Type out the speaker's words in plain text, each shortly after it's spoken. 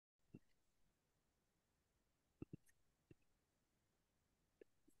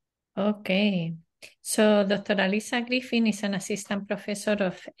Okay. So Dr. Alyssa Griffin is an assistant professor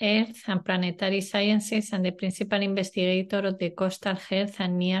of Earth and Planetary Sciences and the principal investigator of the Coastal Health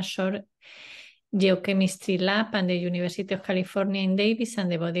and Nearshore Geochemistry Lab at the University of California in Davis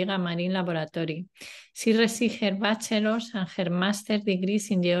and the Bodega Marine Laboratory. She received her bachelor's and her master's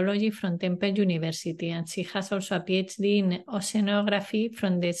degrees in geology from Temple University, and she has also a PhD in oceanography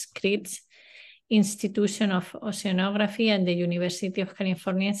from the Scripps Institution of Oceanography at the University of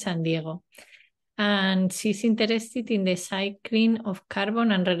California in San Diego. And she's interested in the cycling of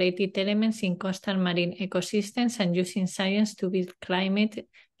carbon and related elements in coastal marine ecosystems and using science to build climate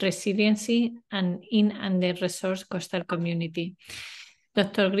resiliency and in under-resourced coastal community.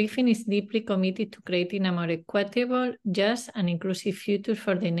 Dr. Griffin is deeply committed to creating a more equitable, just, and inclusive future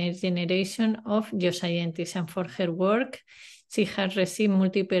for the next generation of geoscientists, and for her work, she has received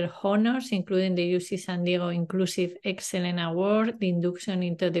multiple honors, including the UC San Diego Inclusive Excellence Award, the induction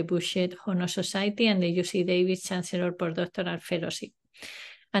into the Bouchet Honor Society, and the UC Davis Chancellor Postdoctoral Fellowship.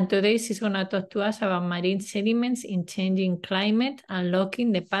 And today she's going to talk to us about marine sediments in changing climate,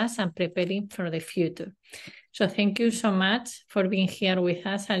 unlocking the past and preparing for the future. So thank you so much for being here with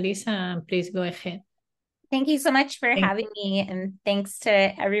us, Alyssa, and please go ahead. Thank you so much for having me, and thanks to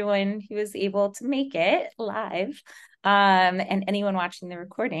everyone who was able to make it live, and anyone watching the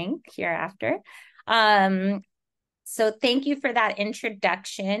recording hereafter. So thank you for that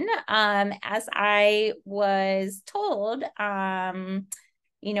introduction. As I was told,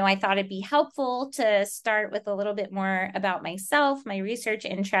 I thought it'd be helpful to start with a little bit more about myself, my research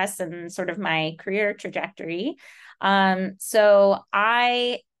interests, and sort of my career trajectory. So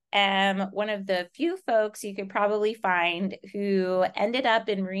I am one of the few folks you could probably find who ended up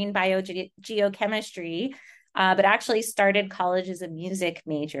in marine biogeochemistry, but actually started college as a music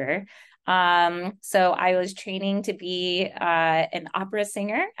major. So I was training to be an opera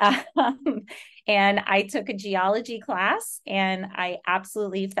singer, and I took a geology class, and I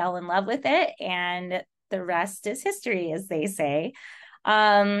absolutely fell in love with it, and the rest is history, as they say.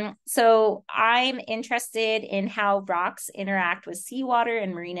 So I'm interested in how rocks interact with seawater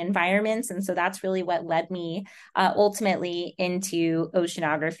and marine environments, and so that's really what led me ultimately into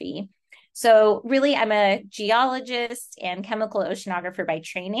oceanography. So really, I'm a geologist and chemical oceanographer by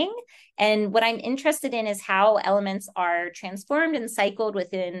training. And what I'm interested in is how elements are transformed and cycled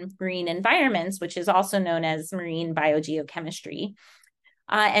within marine environments, which is also known as marine biogeochemistry.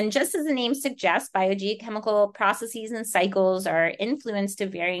 And just as the name suggests, biogeochemical processes and cycles are influenced to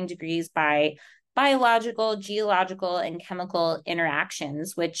varying degrees by biological, geological, and chemical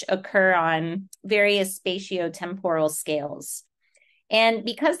interactions, which occur on various spatio-temporal scales. And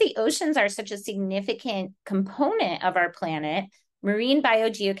because the oceans are such a significant component of our planet, marine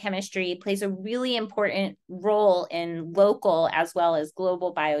biogeochemistry plays a really important role in local as well as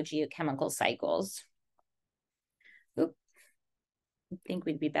global biogeochemical cycles. Oop, I think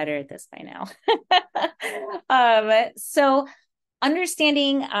we'd be better at this by now. So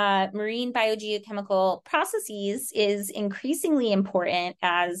understanding marine biogeochemical processes is increasingly important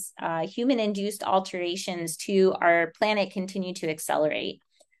as human-induced alterations to our planet continue to accelerate.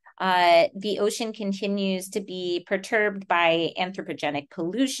 The ocean continues to be perturbed by anthropogenic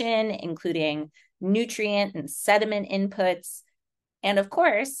pollution, including nutrient and sediment inputs, and of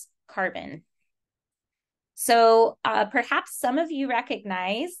course, carbon. So perhaps some of you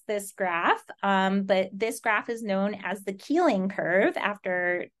recognize this graph, but this graph is known as the Keeling curve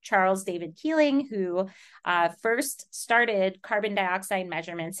after Charles David Keeling, who first started carbon dioxide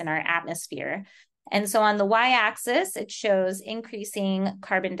measurements in our atmosphere. And so on the y-axis, it shows increasing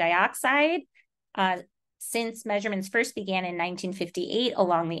carbon dioxide since measurements first began in 1958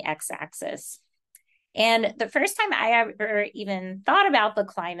 along the x-axis. And the first time I ever even thought about the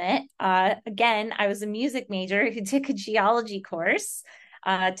climate, again, I was a music major who took a geology course,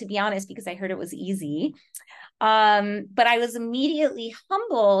 to be honest, because I heard it was easy. But I was immediately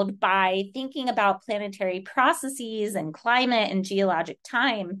humbled by thinking about planetary processes and climate and geologic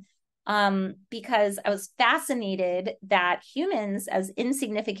time, because I was fascinated that humans, as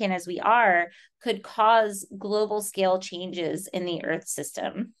insignificant as we are, could cause global scale changes in the Earth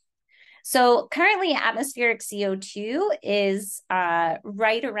system. So currently, atmospheric CO2 is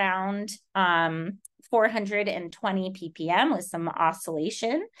right around 420 ppm with some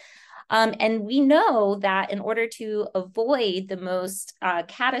oscillation. And we know that in order to avoid the most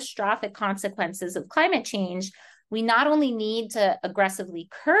catastrophic consequences of climate change, we not only need to aggressively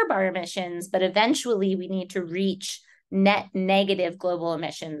curb our emissions, but eventually we need to reach net negative global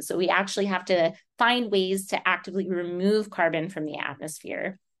emissions. So we actually have to find ways to actively remove carbon from the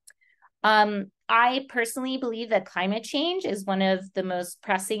atmosphere. I personally believe that climate change is one of the most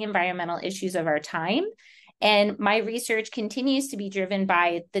pressing environmental issues of our time. And my research continues to be driven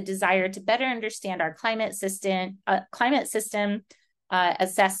by the desire to better understand our climate system,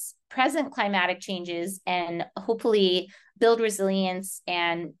 assess present climatic changes, and hopefully build resilience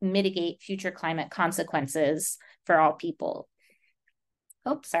and mitigate future climate consequences for all people.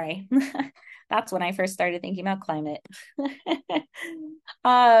 Oh, sorry. That's when I first started thinking about climate.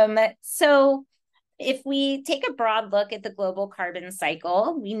 So if we take a broad look at the global carbon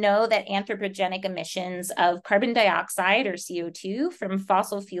cycle, we know that anthropogenic emissions of carbon dioxide or CO2 from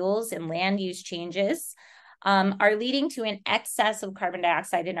fossil fuels and land use changes are leading to an excess of carbon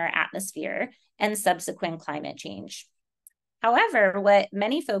dioxide in our atmosphere and subsequent climate change. However, what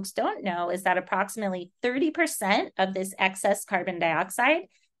many folks don't know is that approximately 30% of this excess carbon dioxide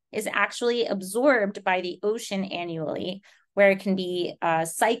is actually absorbed by the ocean annually, where it can be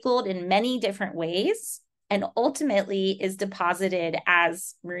cycled in many different ways and ultimately is deposited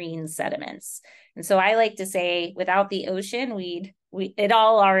as marine sediments. And so I like to say, without the ocean, it'd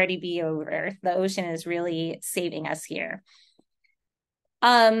all already be over. The ocean is really saving us here.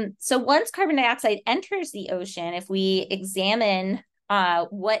 So once carbon dioxide enters the ocean, if we examine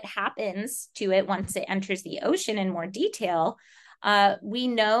what happens to it once it enters the ocean in more detail, we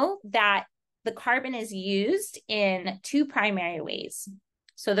know that the carbon is used in two primary ways.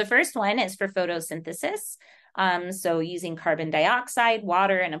 So the first one is for photosynthesis. So using carbon dioxide,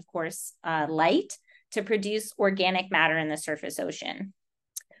 water, and of course, light to produce organic matter in the surface ocean.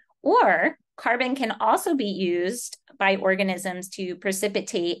 Or carbon can also be used by organisms to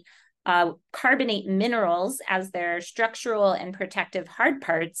precipitate carbonate minerals as their structural and protective hard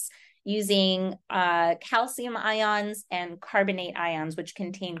parts using calcium ions and carbonate ions, which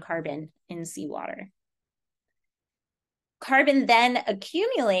contain carbon in seawater. Carbon then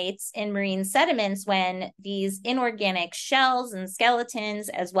accumulates in marine sediments when these inorganic shells and skeletons,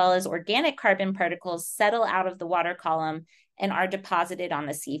 as well as organic carbon particles, settle out of the water column and are deposited on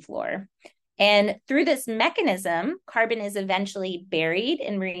the seafloor. And through this mechanism, carbon is eventually buried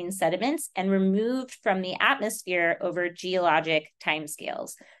in marine sediments and removed from the atmosphere over geologic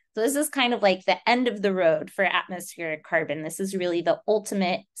timescales. So this is kind of like the end of the road for atmospheric carbon. This is really the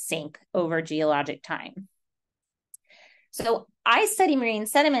ultimate sink over geologic time. So I study marine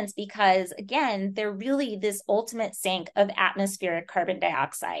sediments because, again, they're really this ultimate sink of atmospheric carbon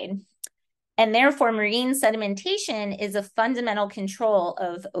dioxide. And therefore, marine sedimentation is a fundamental control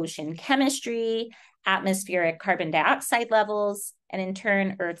of ocean chemistry, atmospheric carbon dioxide levels, and in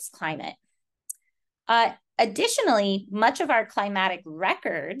turn, Earth's climate. Additionally, much of our climatic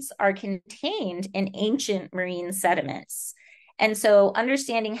records are contained in ancient marine sediments. And so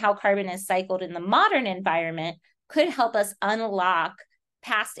understanding how carbon is cycled in the modern environment could help us unlock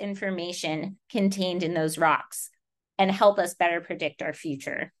past information contained in those rocks and help us better predict our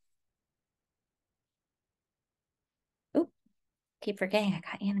future. Oop, keep forgetting I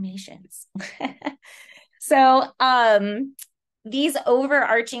got animations. So these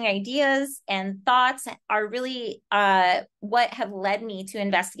overarching ideas and thoughts are really what have led me to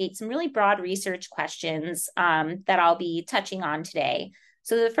investigate some really broad research questions that I'll be touching on today.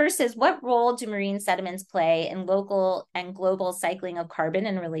 So the first is, what role do marine sediments play in local and global cycling of carbon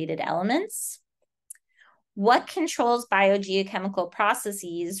and related elements? What controls biogeochemical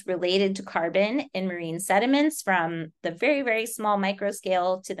processes related to carbon in marine sediments from the very, very small micro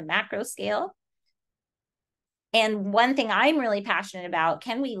scale to the macro scale? And one thing I'm really passionate about,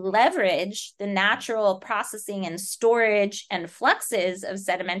 can we leverage the natural processing and storage and fluxes of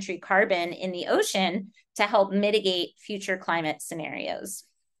sedimentary carbon in the ocean to help mitigate future climate scenarios?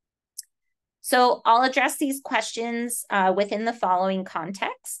 So I'll address these questions within the following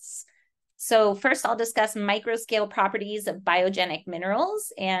contexts. So first, I'll discuss microscale properties of biogenic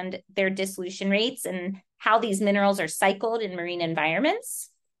minerals and their dissolution rates and how these minerals are cycled in marine environments.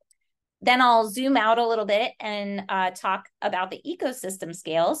 Then I'll zoom out a little bit and talk about the ecosystem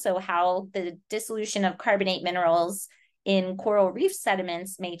scale, so how the dissolution of carbonate minerals in coral reef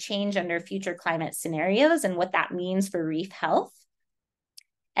sediments may change under future climate scenarios and what that means for reef health.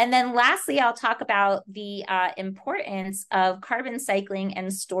 And then lastly, I'll talk about the importance of carbon cycling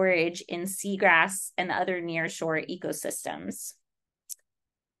and storage in seagrass and other nearshore ecosystems.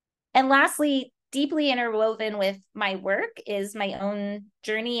 And lastly, deeply interwoven with my work is my own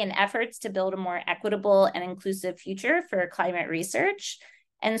journey and efforts to build a more equitable and inclusive future for climate research.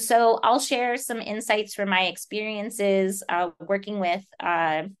 And so I'll share some insights from my experiences working with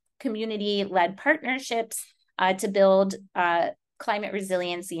community-led partnerships to build climate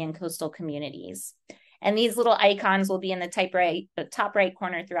resiliency in coastal communities. And these little icons will be in the top right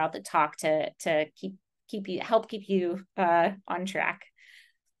corner throughout the talk to help keep you on track.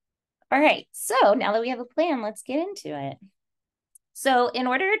 All right, so now that we have a plan, let's get into it. So in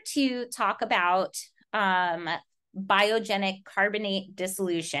order to talk about biogenic carbonate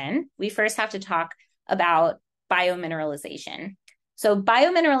dissolution, we first have to talk about biomineralization. So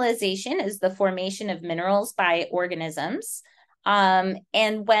biomineralization is the formation of minerals by organisms.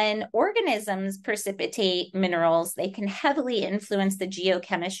 And when organisms precipitate minerals, they can heavily influence the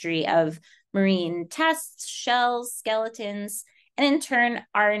geochemistry of marine tests, shells, skeletons, and in turn,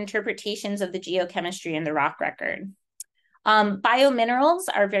 our interpretations of the geochemistry in the rock record. Biominerals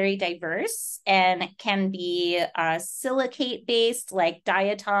are very diverse and can be silicate-based, like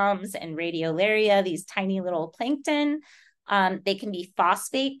diatoms and radiolaria, these tiny little plankton. They can be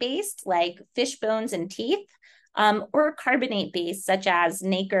phosphate-based, like fish bones and teeth, or carbonate-based, such as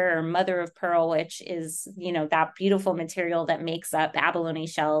nacre or mother of pearl, which is, that beautiful material that makes up abalone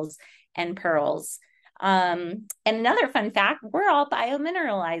shells and pearls. And another fun fact, we're all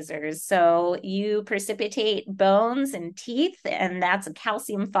biomineralizers. So you precipitate bones and teeth, and that's a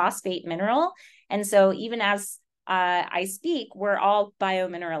calcium phosphate mineral. And so even as I speak, we're all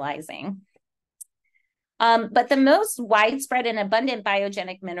biomineralizing. But the most widespread and abundant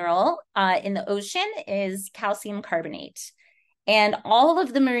biogenic mineral in the ocean is calcium carbonate. And all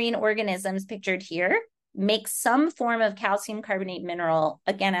of the marine organisms pictured here make some form of calcium carbonate mineral,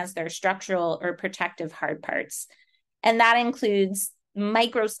 again, as their structural or protective hard parts. And that includes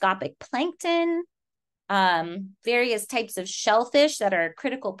microscopic plankton, various types of shellfish that are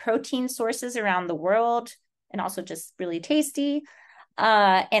critical protein sources around the world, and also just really tasty,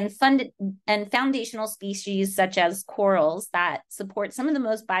 and foundational species such as corals that support some of the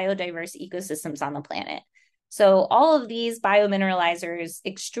most biodiverse ecosystems on the planet. So all of these biomineralizers,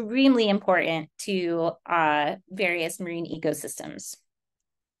 extremely important to various marine ecosystems.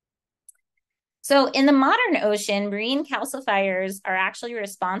 So in the modern ocean, marine calcifiers are actually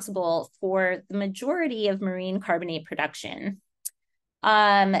responsible for the majority of marine carbonate production.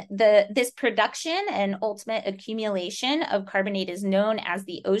 This production and ultimate accumulation of carbonate is known as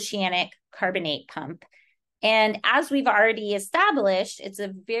the oceanic carbonate pump. And as we've already established, it's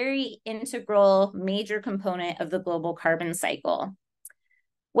a very integral major component of the global carbon cycle.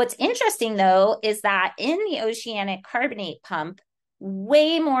 What's interesting, though, is that in the oceanic carbonate pump,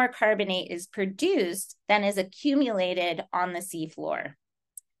 way more carbonate is produced than is accumulated on the seafloor.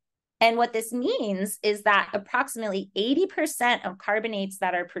 And what this means is that approximately 80% of carbonates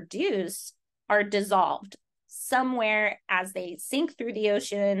that are produced are dissolved somewhere as they sink through the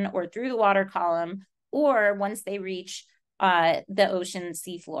ocean or through the water column, or once they reach the ocean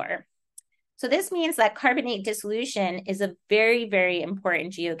seafloor. So this means that carbonate dissolution is a very, very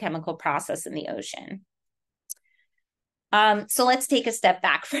important geochemical process in the ocean. So let's take a step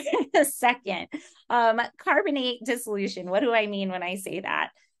back for a second. Carbonate dissolution, what do I mean when I say that?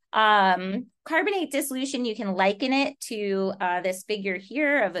 Carbonate dissolution, you can liken it to this figure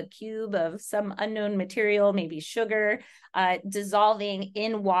here of a cube of some unknown material, maybe sugar, dissolving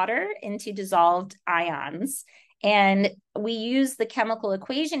in water into dissolved ions. And we use the chemical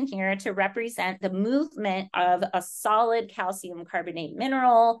equation here to represent the movement of a solid calcium carbonate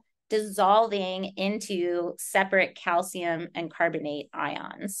mineral dissolving into separate calcium and carbonate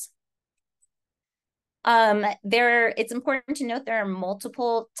ions. It's important to note there are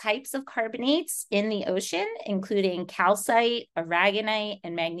multiple types of carbonates in the ocean, including calcite, aragonite,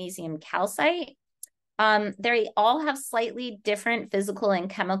 and magnesium calcite. They all have slightly different physical and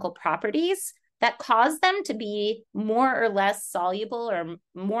chemical properties that cause them to be more or less soluble or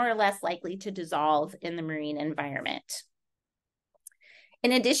more or less likely to dissolve in the marine environment.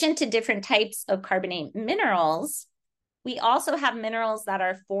 In addition to different types of carbonate minerals, we also have minerals that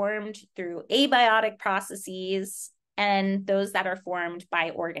are formed through abiotic processes and those that are formed by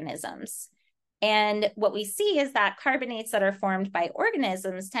organisms. And what we see is that carbonates that are formed by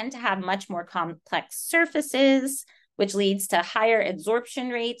organisms tend to have much more complex surfaces, which leads to higher absorption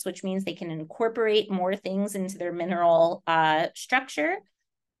rates, which means they can incorporate more things into their mineral structure.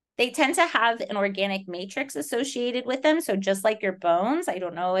 They tend to have an organic matrix associated with them. So just like your bones, I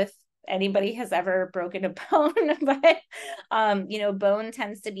don't know if anybody has ever broken a bone, but, bone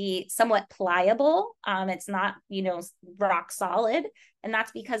tends to be somewhat pliable. It's not, rock solid. And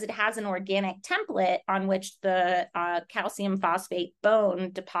that's because it has an organic template on which the calcium phosphate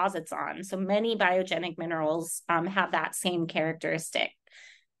bone deposits on. So many biogenic minerals have that same characteristic.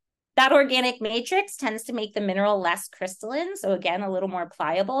 That organic matrix tends to make the mineral less crystalline. So again, a little more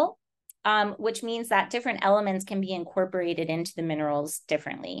pliable, which means that different elements can be incorporated into the minerals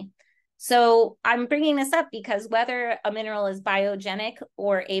differently. So I'm bringing this up because whether a mineral is biogenic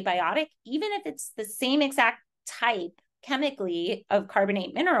or abiotic, even if it's the same exact type chemically of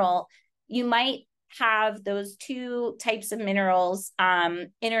carbonate mineral, you might have those two types of minerals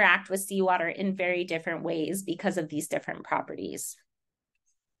interact with seawater in very different ways because of these different properties.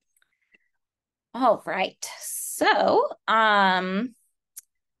 All right. So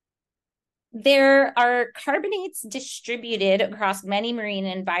there are carbonates distributed across many marine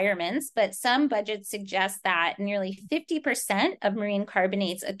environments, but some budgets suggest that nearly 50% of marine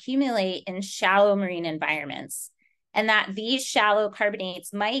carbonates accumulate in shallow marine environments, and that these shallow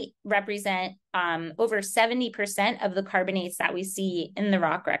carbonates might represent over 70% of the carbonates that we see in the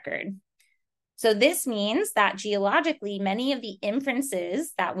rock record. So this means that geologically, many of the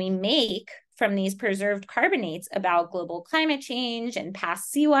inferences that we make from these preserved carbonates about global climate change and past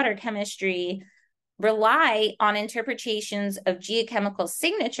seawater chemistry rely on interpretations of geochemical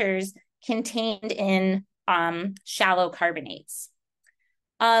signatures contained in shallow carbonates.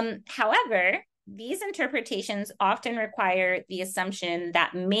 However, these interpretations often require the assumption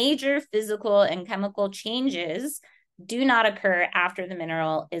that major physical and chemical changes do not occur after the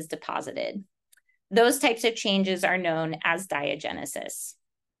mineral is deposited. Those types of changes are known as diagenesis.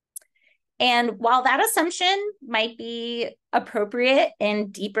 And while that assumption might be appropriate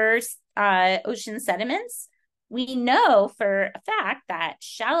in deeper ocean sediments, we know for a fact that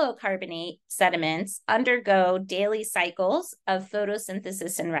shallow carbonate sediments undergo daily cycles of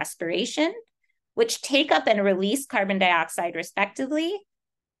photosynthesis and respiration, which take up and release carbon dioxide respectively.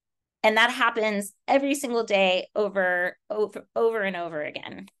 And that happens every single day over and over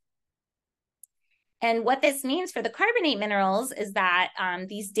again. And what this means for the carbonate minerals is that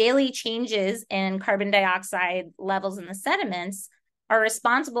these daily changes in carbon dioxide levels in the sediments are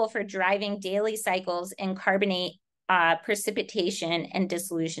responsible for driving daily cycles in carbonate precipitation and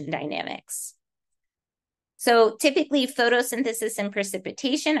dissolution dynamics. So typically photosynthesis and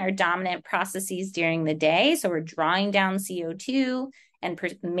precipitation are dominant processes during the day. So we're drawing down CO2 and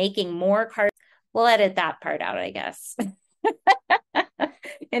making more carbon. We'll edit that part out, I guess,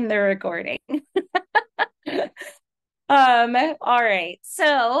 in the recording. All right.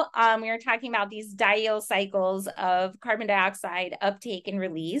 So we were talking about these diel cycles of carbon dioxide uptake and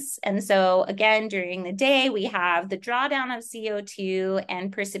release. And so again, during the day, we have the drawdown of CO2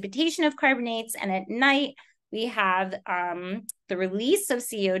 and precipitation of carbonates. And at night, we have the release of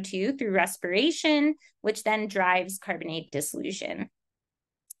CO2 through respiration, which then drives carbonate dissolution.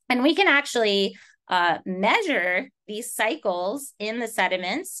 And we can actually measure these cycles in the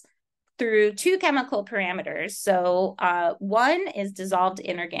sediments through two chemical parameters. So one is dissolved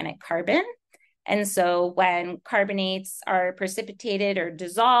inorganic carbon. And so when carbonates are precipitated or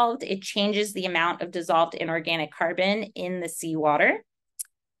dissolved, it changes the amount of dissolved inorganic carbon in the seawater.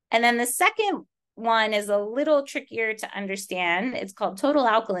 And then the second one is a little trickier to understand. It's called total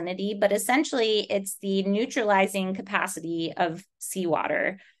alkalinity, but essentially it's the neutralizing capacity of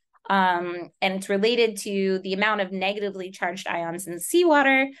seawater. And it's related to the amount of negatively charged ions in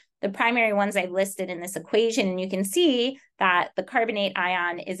seawater. The primary ones I listed in this equation, and you can see that the carbonate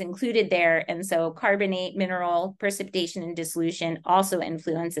ion is included there. And so carbonate mineral precipitation and dissolution also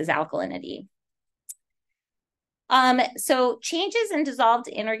influences alkalinity. So changes in dissolved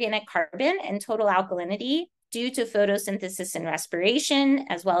inorganic carbon and total alkalinity due to photosynthesis and respiration,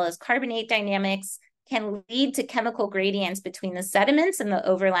 as well as carbonate dynamics, can lead to chemical gradients between the sediments and the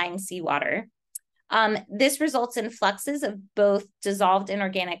overlying seawater. This results in fluxes of both dissolved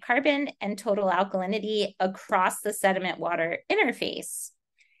inorganic carbon and total alkalinity across the sediment water interface.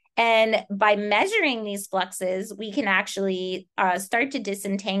 And by measuring these fluxes, we can actually start to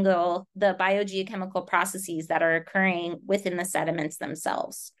disentangle the biogeochemical processes that are occurring within the sediments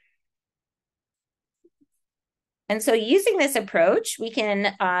themselves. And so using this approach, we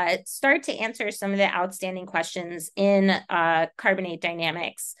can start to answer some of the outstanding questions in carbonate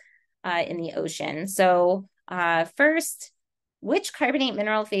dynamics in the ocean. So first, which carbonate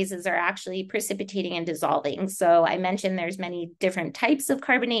mineral phases are actually precipitating and dissolving? So I mentioned there's many different types of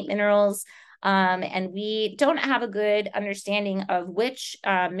carbonate minerals, and we don't have a good understanding of which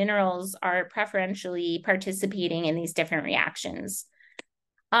minerals are preferentially participating in these different reactions.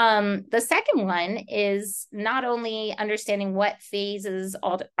 The second one is not only understanding what phases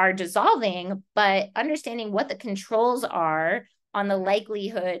are dissolving, but understanding what the controls are on the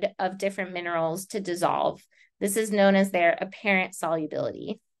likelihood of different minerals to dissolve. This is known as their apparent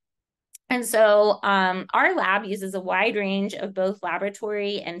solubility. And so our lab uses a wide range of both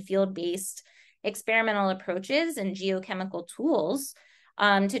laboratory and field-based experimental approaches and geochemical tools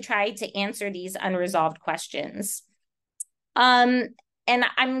to try to answer these unresolved questions. And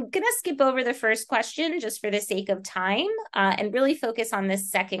I'm going to skip over the first question just for the sake of time and really focus on this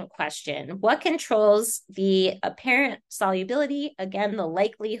second question. What controls the apparent solubility, again, the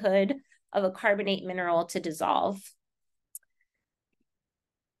likelihood of a carbonate mineral to dissolve?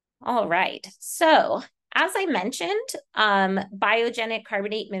 All right, so as I mentioned, biogenic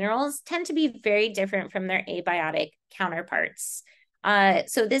carbonate minerals tend to be very different from their abiotic counterparts.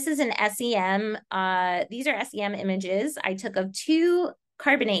 So this is an SEM. These are SEM images I took of two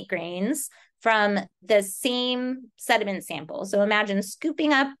carbonate grains from the same sediment sample. So imagine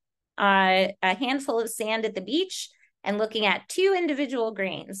scooping up a handful of sand at the beach and looking at two individual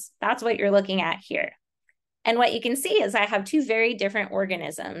grains. That's what you're looking at here. And what you can see is I have two very different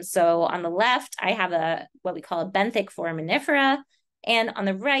organisms. So on the left, I have what we call a benthic foraminifera, and on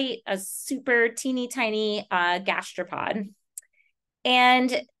the right, a super teeny tiny gastropod.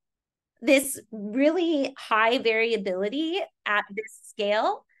 And this really high variability at this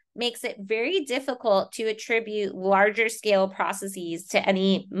scale makes it very difficult to attribute larger scale processes to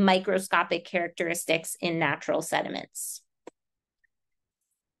any microscopic characteristics in natural sediments.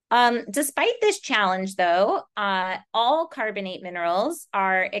 Despite this challenge, though, all carbonate minerals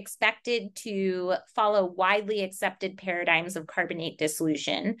are expected to follow widely accepted paradigms of carbonate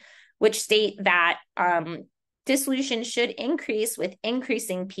dissolution, which state that dissolution should increase with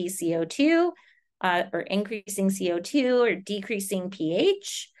increasing PCO2 or increasing CO2 or decreasing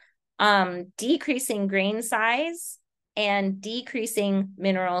pH, decreasing grain size, and decreasing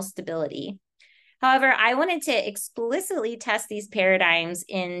mineral stability. However, I wanted to explicitly test these paradigms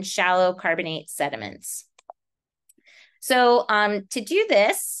in shallow carbonate sediments. So to do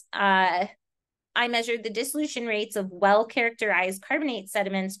this, I measured the dissolution rates of well-characterized carbonate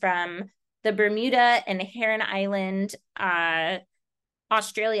sediments from the Bermuda and Heron Island,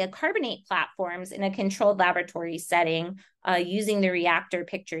 Australia carbonate platforms in a controlled laboratory setting using the reactor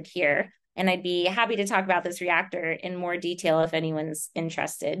pictured here. And I'd be happy to talk about this reactor in more detail if anyone's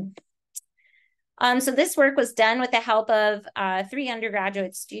interested. So this work was done with the help of three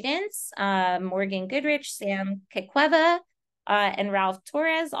undergraduate students, Morgan Goodrich, Sam Kekweva, and Ralph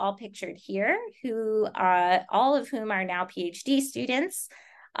Torres, all pictured here, who all of whom are now PhD students.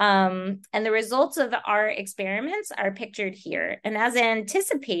 And the results of our experiments are pictured here. And as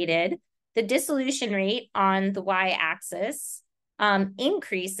anticipated, the dissolution rate on the y-axis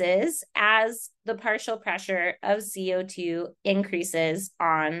increases as the partial pressure of CO2 increases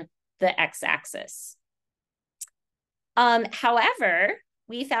on the x-axis. However,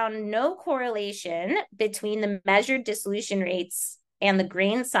 we found no correlation between the measured dissolution rates and the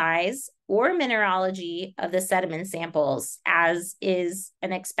grain size or mineralogy of the sediment samples, as is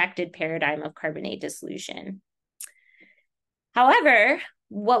an expected paradigm of carbonate dissolution. However,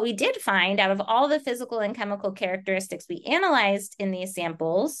 what we did find out of all the physical and chemical characteristics we analyzed in these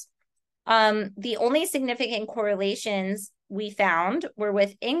samples, the only significant correlations we found were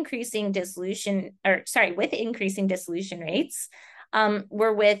with increasing dissolution rates,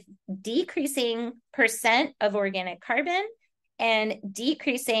 were with decreasing percent of organic carbon and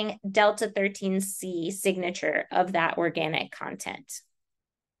decreasing delta 13C signature of that organic content.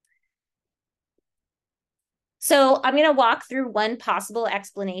 So I'm going to walk through one possible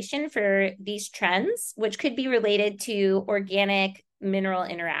explanation for these trends, which could be related to organic mineral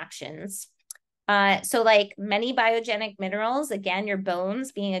interactions. So like many biogenic minerals, again, your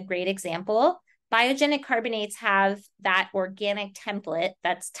bones being a great example, biogenic carbonates have that organic template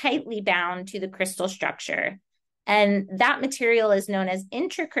that's tightly bound to the crystal structure. And that material is known as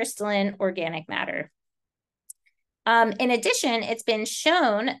intracrystalline organic matter. In addition, it's been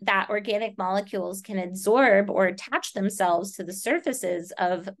shown that organic molecules can absorb or attach themselves to the surfaces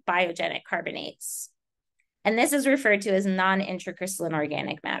of biogenic carbonates. And this is referred to as non-intracrystalline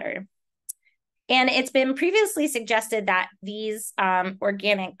organic matter. And it's been previously suggested that these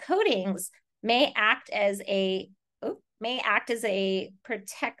organic coatings may act as a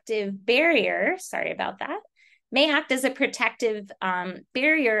protective barrier. Sorry about that. May act as a protective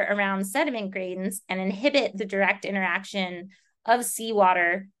barrier around sediment grains and inhibit the direct interaction of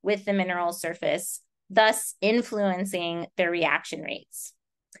seawater with the mineral surface, thus influencing their reaction rates.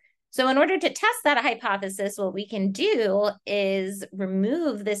 So in order to test that hypothesis, what we can do is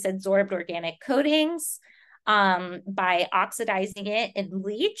remove this adsorbed organic coatings by oxidizing it in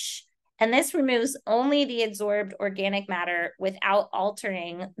bleach. And this removes only the adsorbed organic matter without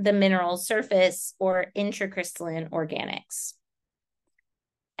altering the mineral surface or intracrystalline organics.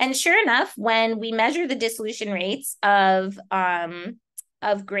 And sure enough, when we measure the dissolution rates of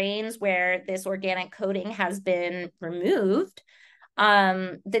grains where this organic coating has been removed,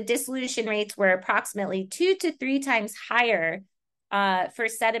 the dissolution rates were approximately 2 to 3 times higher for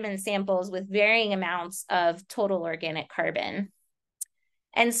sediment samples with varying amounts of total organic carbon.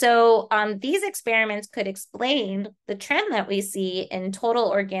 And so these experiments could explain the trend that we see in total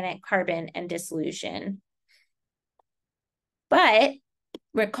organic carbon and dissolution. But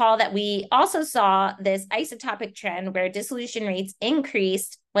recall that we also saw this isotopic trend where dissolution rates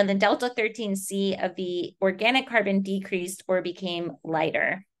increased when the delta 13C of the organic carbon decreased or became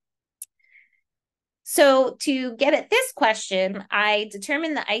lighter. So to get at this question, I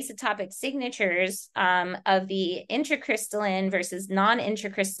determined the isotopic signatures of the intracrystalline versus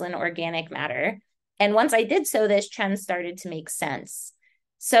non-intracrystalline organic matter. And once I did so, this trend started to make sense.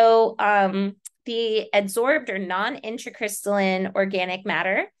 So the adsorbed or non-intracrystalline organic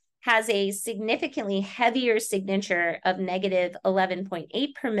matter has a significantly heavier signature of negative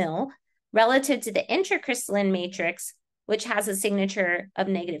 11.8 per mil relative to the intracrystalline matrix, which has a signature of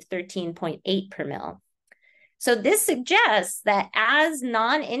negative 13.8 per mil. So this suggests that as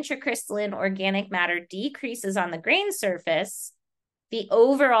non-intracrystalline organic matter decreases on the grain surface, the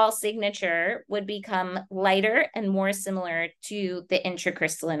overall signature would become lighter and more similar to the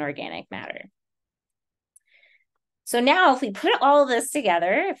intracrystalline organic matter. So now if we put all of this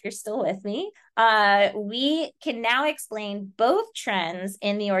together, if you're still with me, we can now explain both trends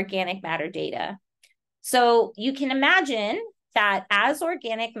in the organic matter data. So you can imagine that as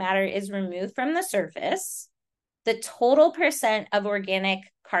organic matter is removed from the surface, the total percent of organic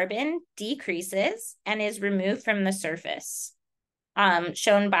carbon decreases and is removed from the surface,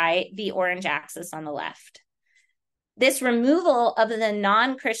 shown by the orange axis on the left. This removal of the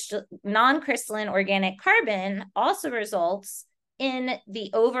non-crystalline organic carbon also results in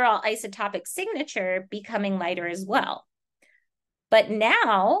the overall isotopic signature becoming lighter as well. But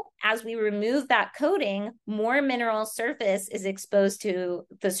now, as we remove that coating, more mineral surface is exposed to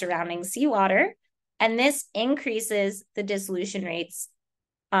the surrounding seawater, and this increases the dissolution rates,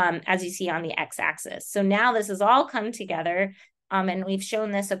 as you see on the x-axis. So now this has all come together, and we've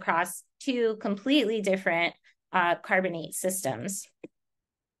shown this across two completely different carbonate systems.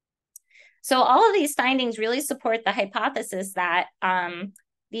 So all of these findings really support the hypothesis that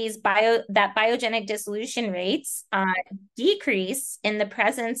biogenic dissolution rates decrease in the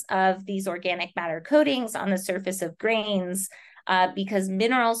presence of these organic matter coatings on the surface of grains because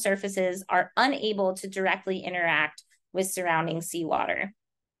mineral surfaces are unable to directly interact with surrounding seawater.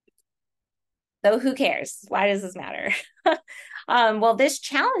 So who cares? Why does this matter? Well, this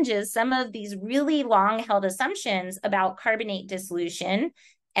challenges some of these really long-held assumptions about carbonate dissolution,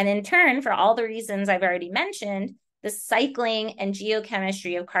 and in turn, for all the reasons I've already mentioned, the cycling and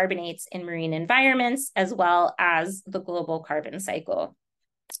geochemistry of carbonates in marine environments, as well as the global carbon cycle.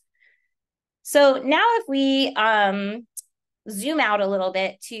 So now if we zoom out a little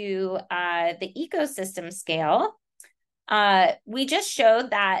bit to the ecosystem scale, we just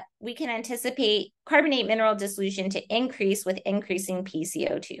showed that we can anticipate carbonate mineral dissolution to increase with increasing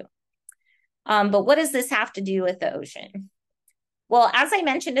PCO2. But what does this have to do with the ocean? Well, as I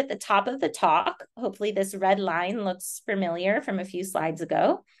mentioned at the top of the talk, hopefully this red line looks familiar from a few slides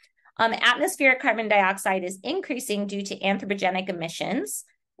ago. Atmospheric carbon dioxide is increasing due to anthropogenic emissions,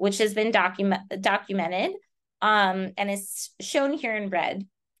 which has been documented and is shown here in red.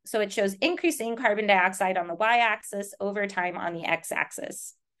 So it shows increasing carbon dioxide on the y-axis over time on the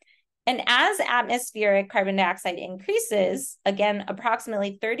x-axis. And as atmospheric carbon dioxide increases, again,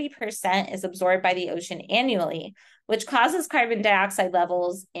 approximately 30% is absorbed by the ocean annually, which causes carbon dioxide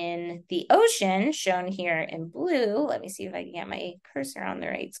levels in the ocean, shown here in blue. Let me see if I can get my cursor on the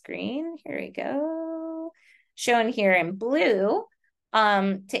right screen. Here we go. Shown here in blue,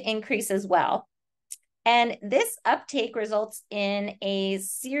 to increase as well. And this uptake results in a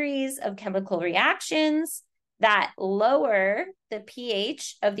series of chemical reactions that lower the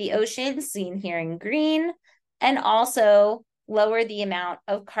pH of the ocean, seen here in green, and also lower the amount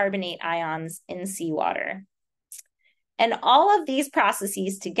of carbonate ions in seawater. And all of these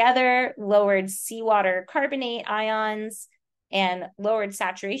processes together lowered seawater carbonate ions and lowered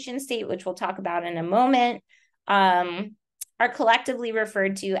saturation state, which we'll talk about in a moment, are collectively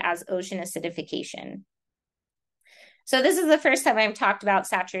referred to as ocean acidification. So this is the first time I've talked about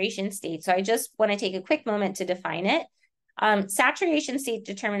saturation state. So I just want to take a quick moment to define it. Saturation state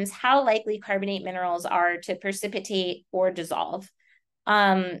determines how likely carbonate minerals are to precipitate or dissolve.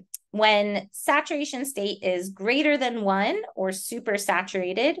 When saturation state is greater than 1 or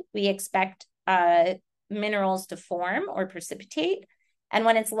supersaturated, we expect minerals to form or precipitate. And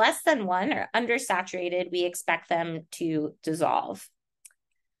when it's less than 1 or undersaturated, we expect them to dissolve.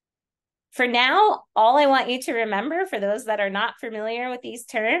 For now, all I want you to remember, for those that are not familiar with these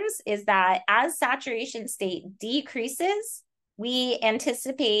terms, is that as saturation state decreases, we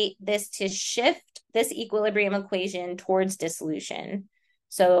anticipate this to shift this equilibrium equation towards dissolution.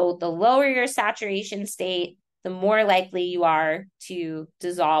 So the lower your saturation state, the more likely you are to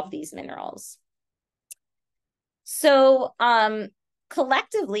dissolve these minerals. So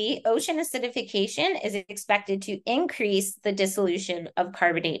collectively, ocean acidification is expected to increase the dissolution of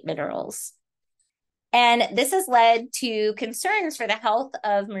carbonate minerals. And this has led to concerns for the health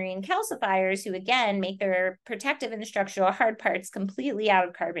of marine calcifiers who, again, make their protective and structural hard parts completely out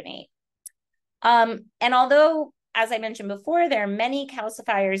of carbonate. And although, as I mentioned before, there are many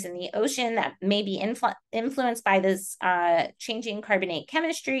calcifiers in the ocean that may be influenced by this changing carbonate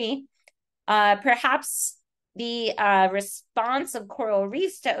chemistry, perhaps the response of coral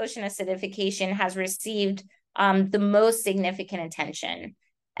reefs to ocean acidification has received the most significant attention.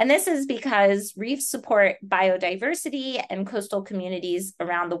 And this is because reefs support biodiversity and coastal communities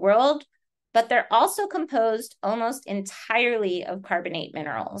around the world, but they're also composed almost entirely of carbonate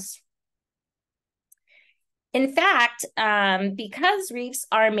minerals. In fact, because reefs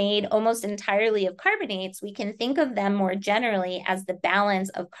are made almost entirely of carbonates, we can think of them more generally as the balance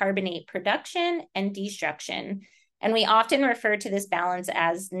of carbonate production and destruction. And we often refer to this balance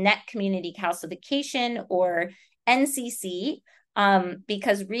as net community calcification, or NCC,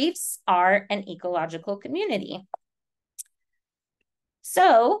 because reefs are an ecological community.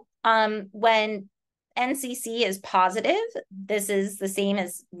 So when NCC is positive, this is the same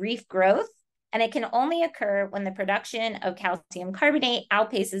as reef growth, and it can only occur when the production of calcium carbonate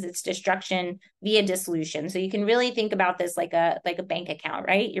outpaces its destruction via dissolution. So you can really think about this like a bank account,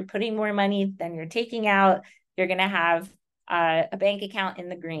 right? You're putting more money than you're taking out. You're going to have a bank account in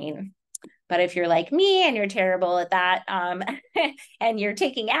the green. But if you're like me and you're terrible at that, and you're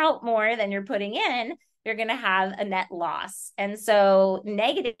taking out more than you're putting in, you're going to have a net loss. And so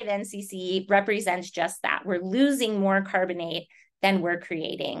negative NCC represents just that. We're losing more carbonate than we're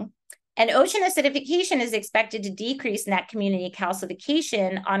creating. And ocean acidification is expected to decrease net community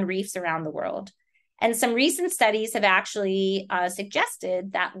calcification on reefs around the world. And some recent studies have actually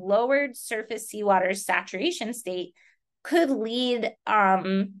suggested that lowered surface seawater saturation state could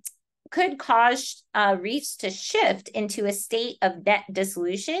cause reefs to shift into a state of net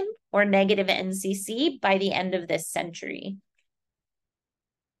dissolution or negative NCC by the end of this century.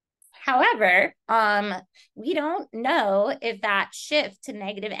 However, we don't know if that shift to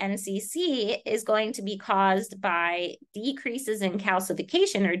negative NCC is going to be caused by decreases in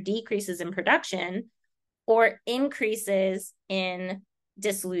calcification or decreases in production or increases in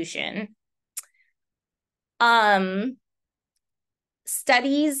dissolution. Recent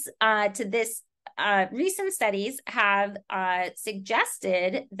studies have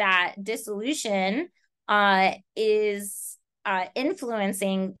suggested that dissolution is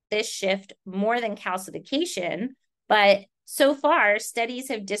influencing this shift more than calcification, but so far studies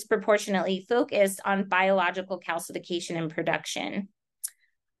have disproportionately focused on biological calcification and production.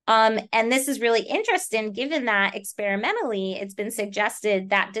 And this is really interesting given that experimentally it's been suggested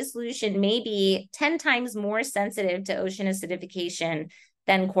that dissolution may be 10 times more sensitive to ocean acidification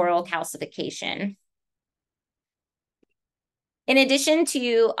than coral calcification. In addition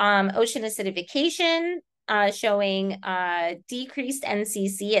to ocean acidification showing decreased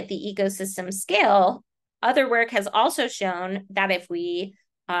NCC at the ecosystem scale, other work has also shown that if we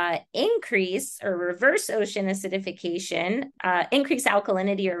increase or reverse ocean acidification, increase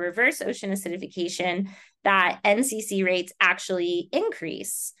alkalinity or reverse ocean acidification, that NCC rates actually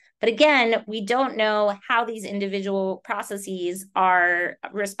increase. But again, we don't know how these individual processes are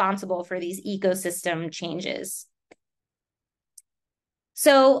responsible for these ecosystem changes.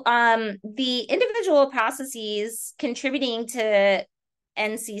 So the individual processes contributing to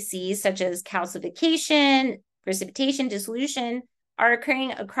NCC, such as calcification, precipitation, dissolution, are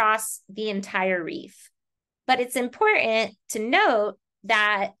occurring across the entire reef. But it's important to note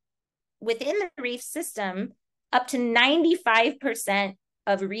that within the reef system, up to 95%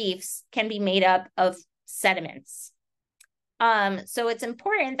 of reefs can be made up of sediments. So it's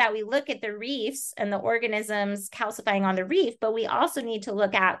important that we look at the reefs and the organisms calcifying on the reef, but we also need to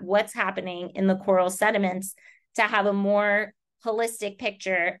look at what's happening in the coral sediments to have a more holistic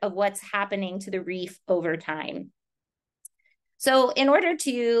picture of what's happening to the reef over time. So in order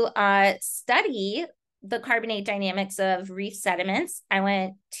to study the carbonate dynamics of reef sediments, I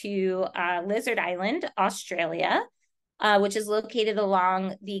went to Lizard Island, Australia, which is located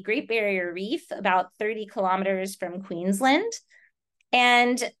along the Great Barrier Reef, about 30 kilometers from Queensland,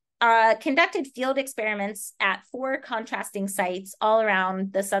 and conducted field experiments at 4 contrasting sites all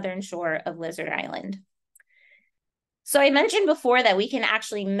around the southern shore of Lizard Island. So I mentioned before that we can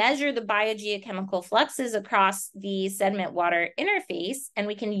actually measure the biogeochemical fluxes across the sediment water interface, and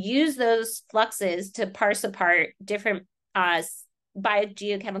we can use those fluxes to parse apart different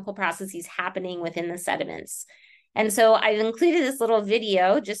biogeochemical processes happening within the sediments. And so I've included this little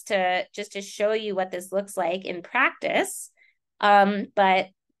video just to show you what this looks like in practice. But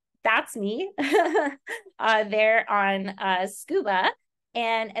that's me there on scuba.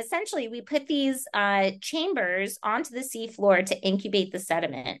 And essentially, we put these chambers onto the seafloor to incubate the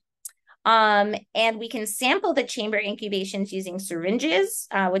sediment. And we can sample the chamber incubations using syringes,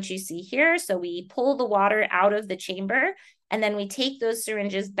 which you see here. So we pull the water out of the chamber, and then we take those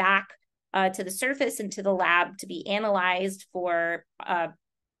syringes back to the surface and to the lab to be analyzed for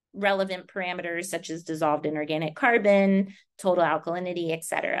relevant parameters such as dissolved inorganic carbon, total alkalinity, et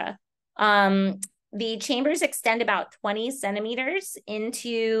cetera. The chambers extend about 20 centimeters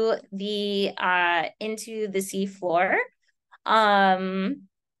into the seafloor.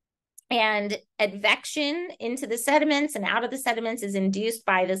 And advection into the sediments and out of the sediments is induced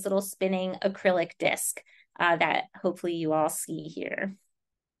by this little spinning acrylic disc that hopefully you all see here.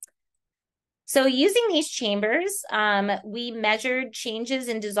 So using these chambers, we measured changes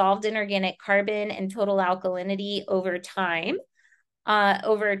in dissolved inorganic carbon and total alkalinity over time,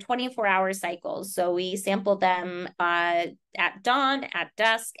 over 24-hour cycles. So we sampled them at dawn, at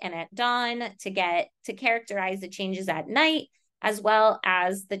dusk, and at dawn to characterize the changes at night, as well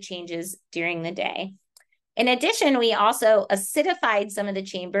as the changes during the day. In addition, we also acidified some of the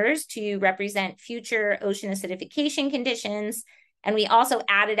chambers to represent future ocean acidification conditions, and we also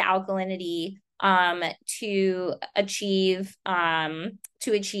added alkalinity to achieve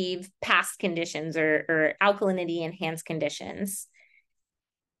past conditions or alkalinity enhanced conditions.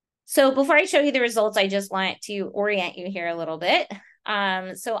 So before I show you the results, I just want to orient you here a little bit.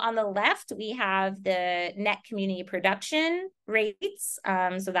 So on the left, we have the net community production rates.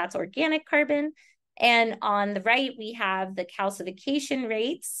 So that's organic carbon. And on the right, we have the calcification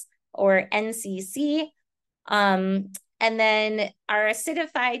rates, or NCC. And then our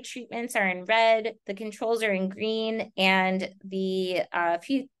acidified treatments are in red, the controls are in green, and the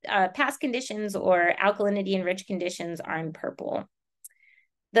past conditions or alkalinity enriched conditions are in purple.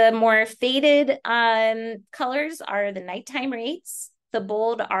 The more faded colors are the nighttime rates. The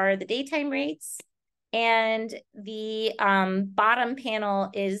bold are the daytime rates. And the bottom panel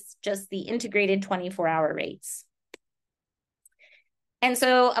is just the integrated 24-hour rates. And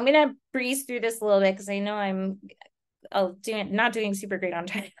so I'm going to breeze through this a little bit because I know I'm not doing super great on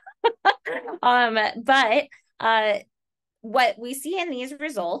time. But what we see in these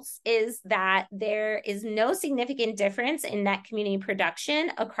results is that there is no significant difference in net community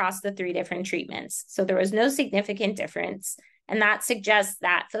production across the 3 different treatments. So there was no significant difference. And that suggests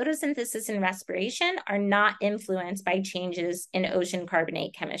that photosynthesis and respiration are not influenced by changes in ocean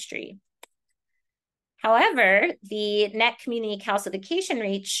carbonate chemistry. However, the net community calcification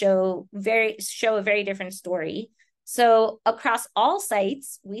rates show a very different story. So across all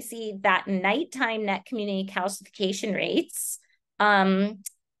sites, we see that nighttime net community calcification rates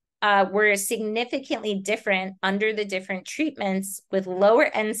were significantly different under the different treatments, with lower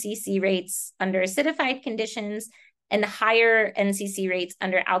NCC rates under acidified conditions and higher NCC rates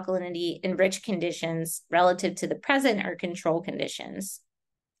under alkalinity enriched conditions relative to the present or control conditions.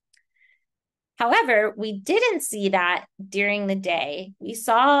 However, we didn't see that during the day. We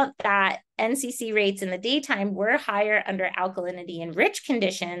saw that NCC rates in the daytime were higher under alkalinity enriched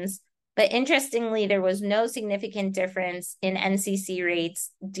conditions, but interestingly, there was no significant difference in NCC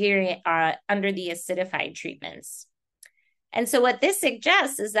rates under the acidified treatments. And so what this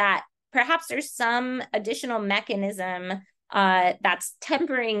suggests is that perhaps there's some additional mechanism that's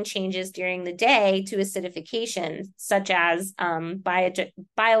tempering changes during the day to acidification, such as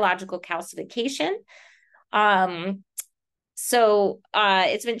biological calcification. So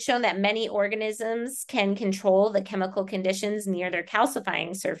it's been shown that many organisms can control the chemical conditions near their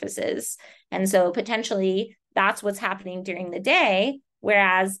calcifying surfaces. And so potentially that's what's happening during the day,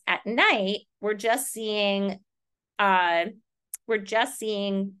 whereas at night, we're just seeing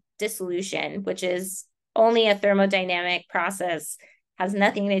dissolution, which is only a thermodynamic process, has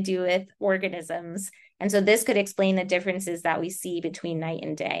nothing to do with organisms. And so this could explain the differences that we see between night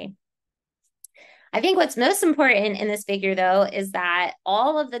and day. I think what's most important in this figure, though, is that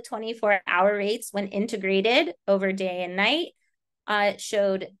all of the 24-hour rates, when integrated over day and night,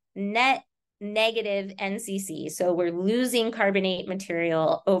 showed net negative NCC. So we're losing carbonate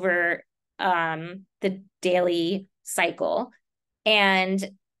material over the daily cycle.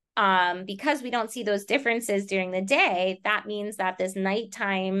 And because we don't see those differences during the day, that means that this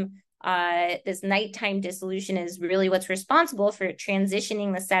nighttime This nighttime dissolution is really what's responsible for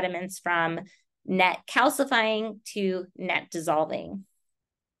transitioning the sediments from net calcifying to net dissolving.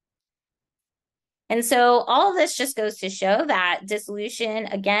 And so all of this just goes to show that dissolution,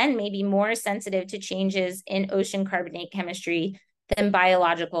 again, may be more sensitive to changes in ocean carbonate chemistry than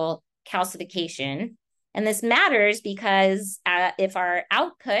biological calcification. And this matters because if our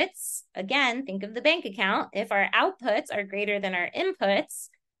outputs, again, think of the bank account, if our outputs are greater than our inputs,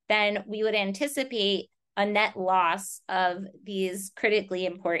 then we would anticipate a net loss of these critically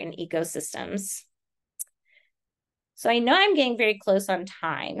important ecosystems. So I know I'm getting very close on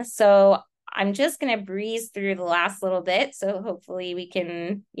time. So I'm just going to breeze through the last little bit. So hopefully we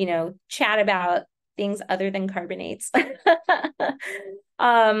can, chat about things other than carbonates. So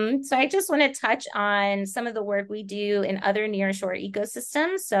I just want to touch on some of the work we do in other nearshore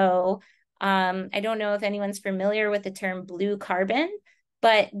ecosystems. So I don't know if anyone's familiar with the term blue carbon,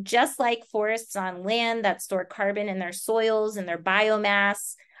 but just like forests on land that store carbon in their soils and their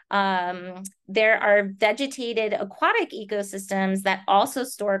biomass, there are vegetated aquatic ecosystems that also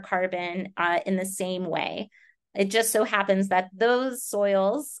store carbon in the same way. It just so happens that those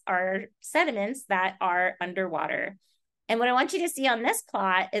soils are sediments that are underwater. And what I want you to see on this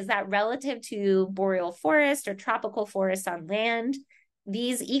plot is that relative to boreal forest or tropical forests on land,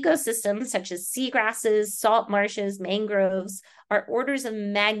 these ecosystems, such as seagrasses, salt marshes, mangroves, are orders of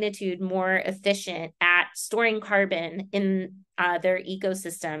magnitude more efficient at storing carbon in their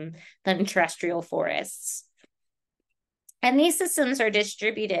ecosystem than terrestrial forests. And these systems are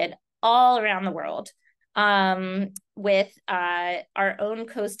distributed all around the world, with our own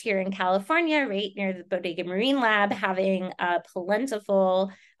coast here in California, right near the Bodega Marine Lab, having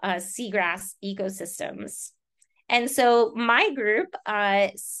plentiful seagrass ecosystems. And so my group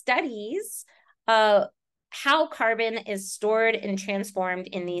studies how carbon is stored and transformed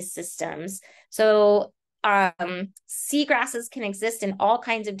in these systems. So seagrasses can exist in all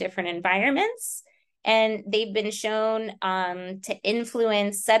kinds of different environments, and they've been shown to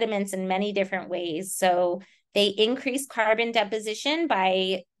influence sediments in many different ways. So they increase carbon deposition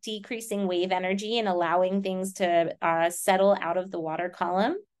by decreasing wave energy and allowing things to settle out of the water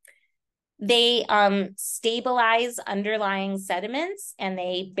column. They stabilize underlying sediments and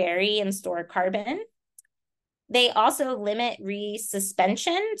they bury and store carbon. They also limit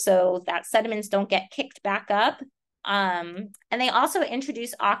resuspension so that sediments don't get kicked back up. And they also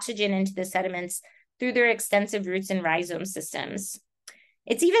introduce oxygen into the sediments through their extensive roots and rhizome systems.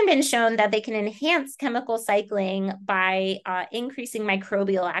 It's even been shown that they can enhance chemical cycling by increasing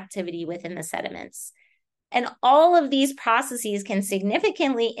microbial activity within the sediments. And all of these processes can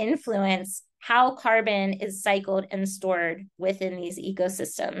significantly influence how carbon is cycled and stored within these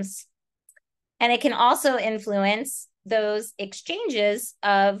ecosystems. And it can also influence those exchanges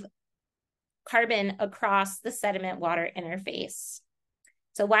of carbon across the sediment water interface.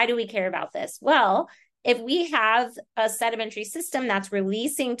 So why do we care about this? Well, if we have a sedimentary system that's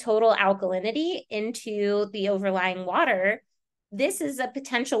releasing total alkalinity into the overlying water, this is a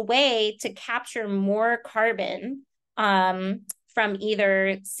potential way to capture more carbon from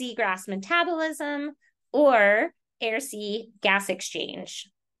either seagrass metabolism or air-sea gas exchange.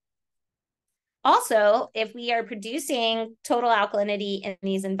 Also, if we are producing total alkalinity in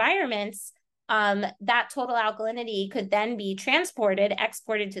these environments, that total alkalinity could then be transported,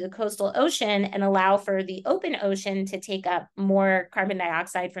 exported to the coastal ocean and allow for the open ocean to take up more carbon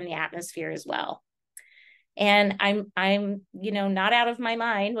dioxide from the atmosphere as well. And I'm not out of my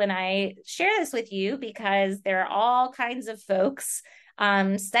mind when I share this with you, because there are all kinds of folks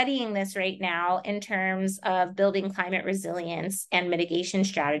studying this right now in terms of building climate resilience and mitigation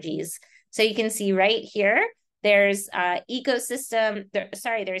strategies. So you can see right here, there's there's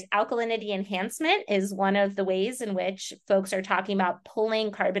alkalinity enhancement is one of the ways in which folks are talking about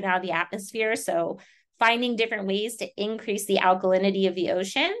pulling carbon out of the atmosphere. So finding different ways to increase the alkalinity of the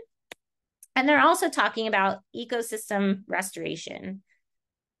ocean. And they're also talking about ecosystem restoration.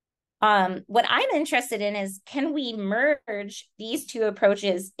 What I'm interested in is, can we merge these two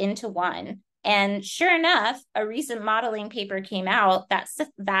approaches into one? And sure enough, a recent modeling paper came out that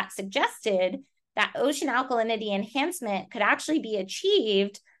suggested that ocean alkalinity enhancement could actually be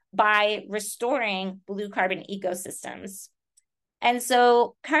achieved by restoring blue carbon ecosystems. And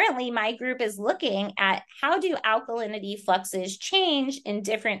so currently my group is looking at how do alkalinity fluxes change in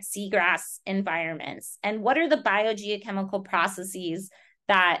different seagrass environments, and what are the biogeochemical processes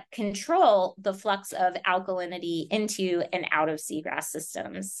that control the flux of alkalinity into and out of seagrass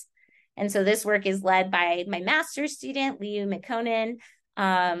systems. And so this work is led by my master's student, Liu Mikkonen,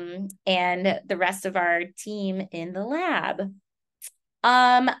 and the rest of our team in the lab.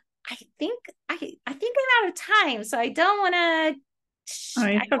 I think I'm out of time, so I don't want to. Oh, I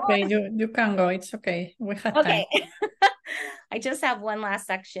it's okay. You can go. It's okay. We have time. Okay. I just have one last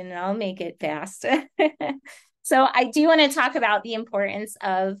section and I'll make it fast. So I do want to talk about the importance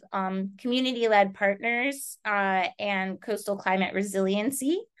of community-led partners and coastal climate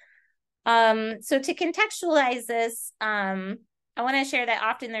resiliency. So to contextualize this, I want to share that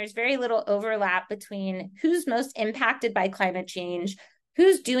often there's very little overlap between who's most impacted by climate change,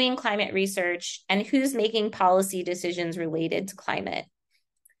 who's doing climate research, and who's making policy decisions related to climate.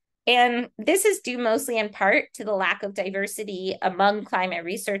 And this is due mostly in part to the lack of diversity among climate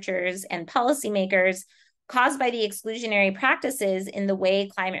researchers and policymakers caused by the exclusionary practices in the way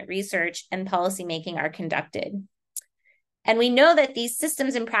climate research and policymaking are conducted. And we know that these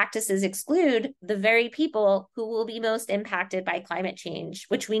systems and practices exclude the very people who will be most impacted by climate change,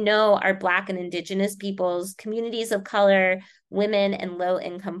 which we know are Black and Indigenous peoples, communities of color, women, and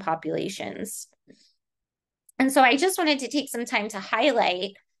low-income populations. And so I just wanted to take some time to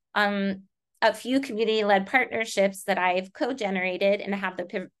highlight a few community-led partnerships that I've co-generated and have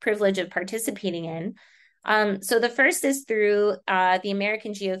the privilege of participating in. So the first is through the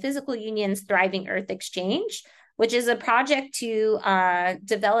American Geophysical Union's Thriving Earth Exchange, which is a project to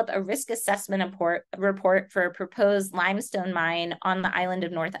develop a risk assessment report for a proposed limestone mine on the island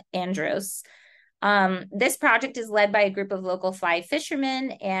of North Andros. This project is led by a group of local fly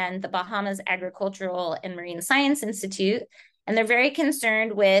fishermen and the Bahamas Agricultural and Marine Science Institute, and they're very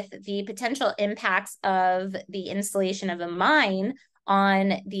concerned with the potential impacts of the installation of a mine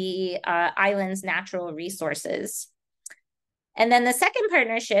on the island's natural resources. And then the second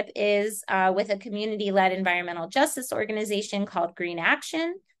partnership is with a community-led environmental justice organization called Green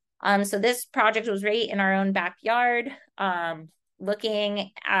Action. So this project was right in our own backyard,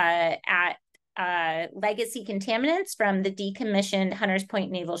 looking at legacy contaminants from the decommissioned Hunters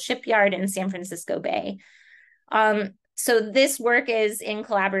Point Naval Shipyard in San Francisco Bay. So this work is in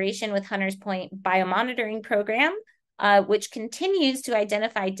collaboration with Hunters Point Biomonitoring Program, which continues to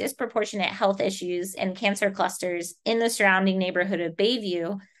identify disproportionate health issues and cancer clusters in the surrounding neighborhood of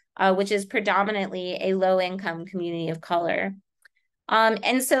Bayview, which is predominantly a low-income community of color.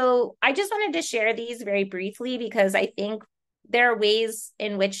 And so I just wanted to share these very briefly because I think there are ways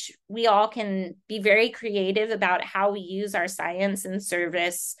in which we all can be very creative about how we use our science and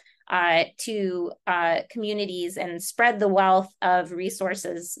service to communities and spread the wealth of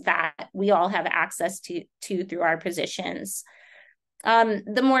resources that we all have access to through our positions.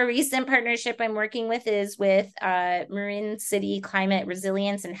 The more recent partnership I'm working with is with Marin City Climate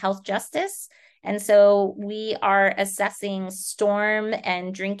Resilience and Health Justice. And so we are assessing storm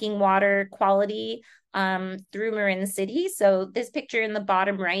and drinking water quality through Marin City. So this picture in the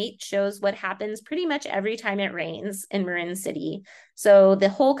bottom right shows what happens pretty much every time it rains in Marin City. So the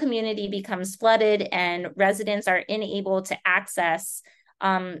whole community becomes flooded and residents are unable to access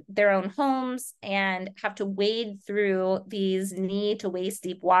their own homes and have to wade through these knee to waist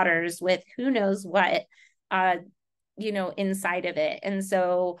deep waters with who knows what, inside of it. And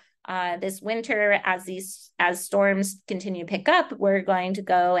so this winter, as storms continue to pick up, we're going to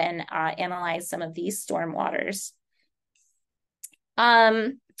go and analyze some of these storm waters.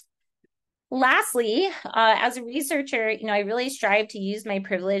 Lastly, as a researcher, I really strive to use my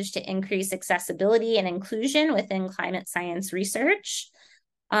privilege to increase accessibility and inclusion within climate science research.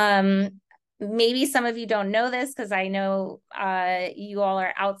 Maybe some of you don't know this because I know you all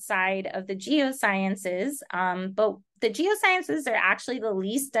are outside of the geosciences, but the geosciences are actually the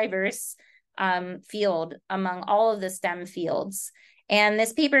least diverse field among all of the STEM fields. And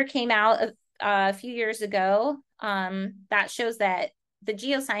this paper came out a few years ago that shows that the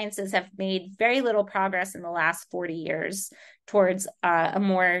geosciences have made very little progress in the last 40 years towards a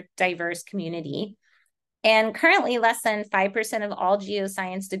more diverse community. And currently, less than 5% of all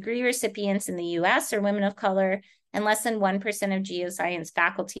geoscience degree recipients in the US are women of color, and less than 1% of geoscience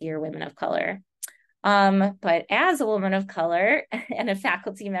faculty are women of color. But as a woman of color and a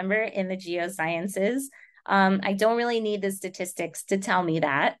faculty member in the geosciences, I don't really need the statistics to tell me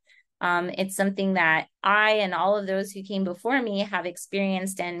that. It's something that I and all of those who came before me have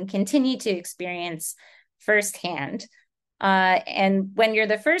experienced and continue to experience firsthand. And when you're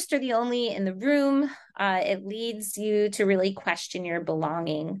the first or the only in the room, it leads you to really question your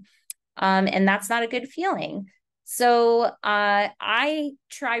belonging. And that's not a good feeling. So I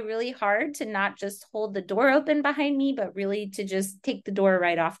try really hard to not just hold the door open behind me, but really to just take the door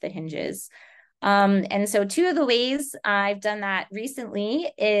right off the hinges. And so two of the ways I've done that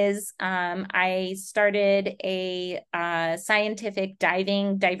recently is I started a scientific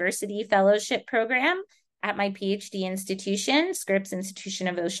diving diversity fellowship program at my PhD institution, Scripps Institution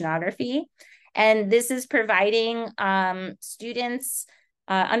of Oceanography. And this is providing students,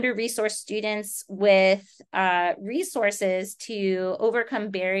 under-resourced students with resources to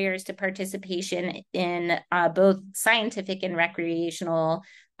overcome barriers to participation in both scientific and recreational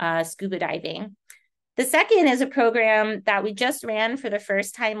scuba diving. The second is a program that we just ran for the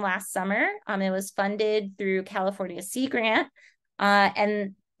first time last summer. It was funded through California Sea Grant,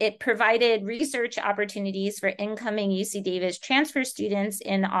 and it provided research opportunities for incoming UC Davis transfer students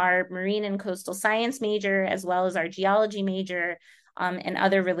in our marine and coastal science major, as well as our geology major, and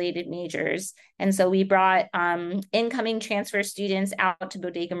other related majors. And so we brought incoming transfer students out to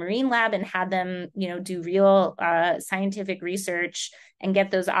Bodega Marine Lab and had them, do real scientific research and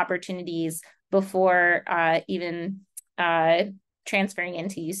get those opportunities before even transferring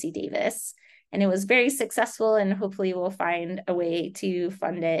into UC Davis. And it was very successful, and hopefully we'll find a way to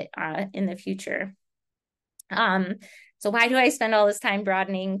fund it in the future. So why do I spend all this time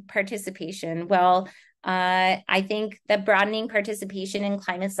broadening participation? Well, I think that broadening participation in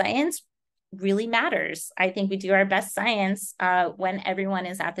climate science really matters. I think we do our best science when everyone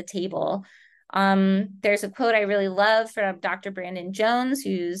is at the table. There's a quote I really love from Dr. Brandon Jones,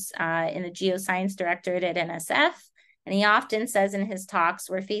 who's in the geoscience directorate at NSF. And he often says in his talks,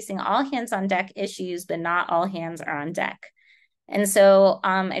 we're facing all hands on deck issues, but not all hands are on deck. And so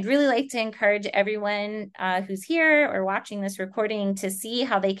I'd really like to encourage everyone who's here or watching this recording to see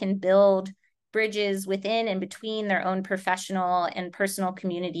how they can build bridges within and between their own professional and personal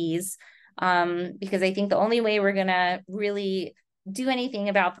communities. Because I think the only way we're going to really do anything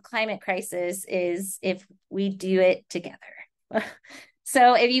about the climate crisis is if we do it together.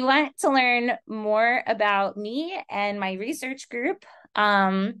 So if you want to learn more about me and my research group,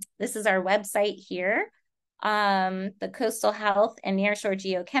 this is our website here. The Coastal Health and Nearshore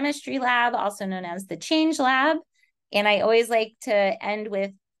Geochemistry Lab, also known as the Change Lab. And I always like to end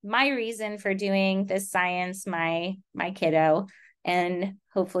with my reason for doing this science, my kiddo, and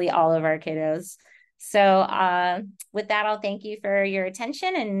hopefully all of our kiddos. So with that, I'll thank you for your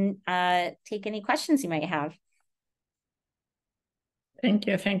attention and take any questions you might have. Thank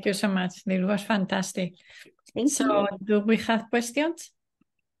you. Thank you so much. It was fantastic. Thank you. So do we have questions?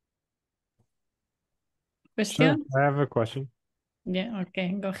 Sure, I have a question. Yeah,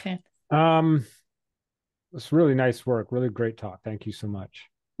 okay, go ahead. It's really nice work, really great talk. Thank you so much.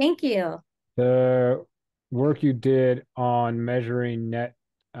 Thank you. The work you did on measuring net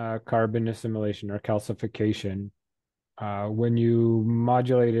carbon assimilation or calcification, when you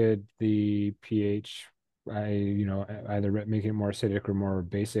modulated the pH, either making it more acidic or more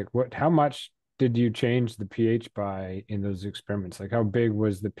basic, how much did you change the pH by in those experiments? Like how big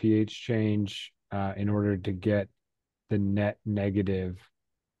was the pH change in order to get the net negative,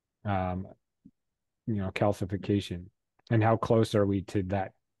 calcification, and how close are we to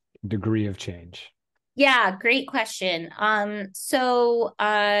that degree of change? Yeah, great question. So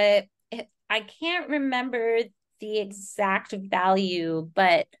I can't remember the exact value,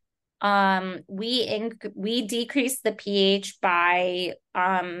 but we decreased the pH by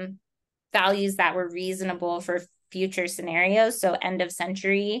values that were reasonable for future scenarios, so end of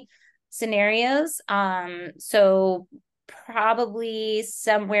century scenarios. So probably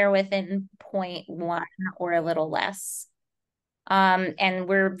somewhere within 0.1 or a little less. And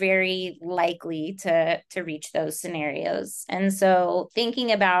we're very likely to reach those scenarios. And so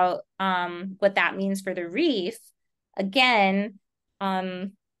thinking about what that means for the reef, again, I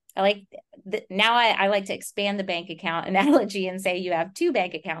like to expand the bank account analogy and say you have two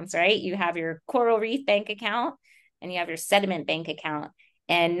bank accounts, right? You have your coral reef bank account and you have your sediment bank account.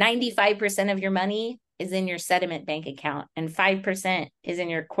 And 95% of your money is in your sediment bank account and 5% is in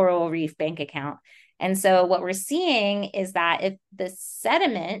your coral reef bank account. And so what we're seeing is that if the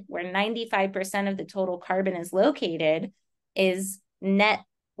sediment, where 95% of the total carbon is located, is net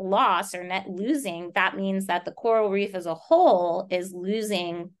loss or net losing, that means that the coral reef as a whole is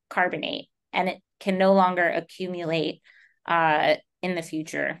losing carbonate and it can no longer accumulate in the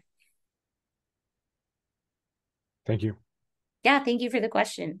future. Thank you. Yeah, thank you for the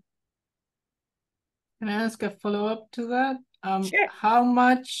question. Can I ask a follow-up to that? Sure. How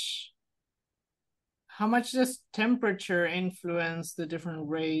much does temperature influence the different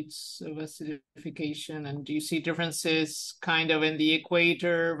rates of acidification? And do you see differences kind of in the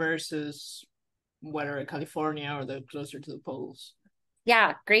equator versus whether California or the closer to the poles?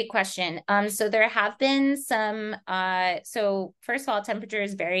 Yeah, great question. So there have been some, so first of all, temperature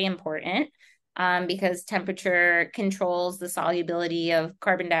is very important because temperature controls the solubility of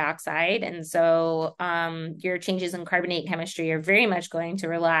carbon dioxide. And so your changes in carbonate chemistry are very much going to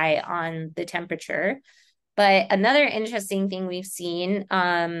rely on the temperature. But another interesting thing we've seen,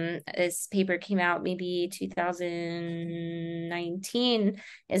 this paper came out maybe 2019,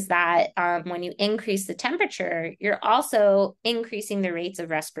 is that when you increase the temperature, you're also increasing the rates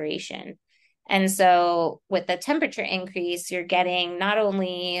of respiration. And so with the temperature increase, you're getting not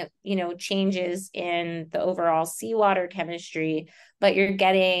only, changes in the overall seawater chemistry, but you're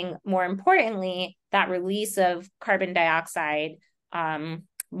getting, more importantly, that release of carbon dioxide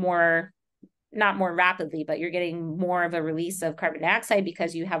more, not more rapidly, but you're getting more of a release of carbon dioxide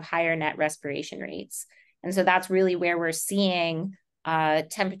because you have higher net respiration rates. And so that's really where we're seeing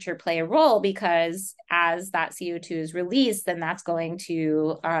temperature play a role, because as that CO2 is released, then that's going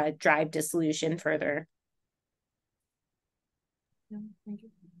to drive dissolution further.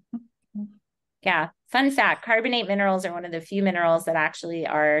 Yeah, fun fact, carbonate minerals are one of the few minerals that actually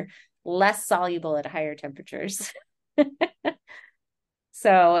are less soluble at higher temperatures.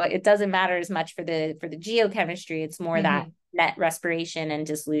 So it doesn't matter as much for the geochemistry. It's more that net respiration and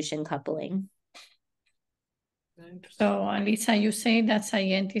dissolution coupling. So, Alyssa, you say that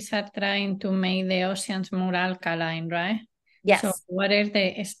scientists are trying to make the oceans more alkaline, right? Yes. So what are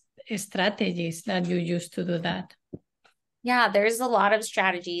the strategies that you use to do that? Yeah, there's a lot of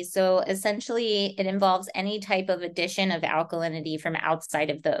strategies. So essentially, it involves any type of addition of alkalinity from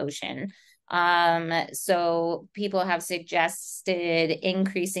outside of the ocean. So people have suggested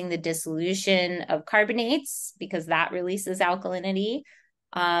increasing the dissolution of carbonates because that releases alkalinity.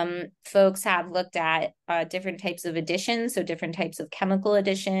 Folks have looked at different types of additions, so different types of chemical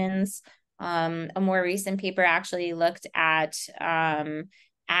additions. A more recent paper actually looked at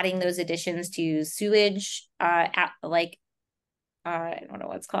adding those additions to sewage, like I don't know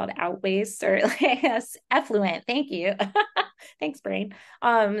what's called, outwaste or like effluent. Thank you. Thanks, brain.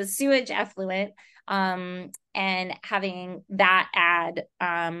 Sewage effluent, and having that add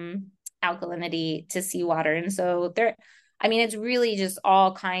alkalinity to seawater. And so it's really just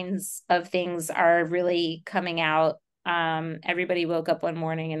all kinds of things are really coming out. Everybody woke up one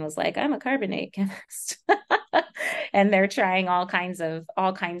morning and was like, I'm a carbonate chemist. And they're trying all kinds of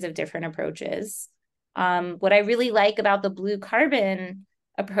different approaches. What I really like about the blue carbon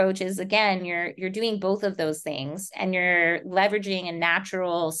approach is, again, you're doing both of those things, and you're leveraging a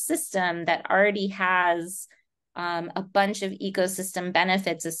natural system that already has a bunch of ecosystem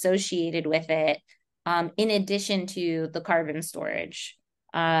benefits associated with it, in addition to the carbon storage.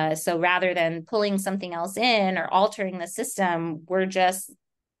 So rather than pulling something else in or altering the system, we're just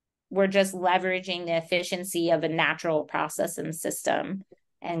leveraging the efficiency of a natural process and system,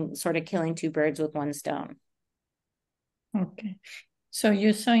 and sort of killing two birds with one stone. Okay. So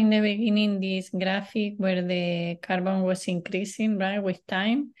you saw in the beginning this graphic where the carbon was increasing, right, with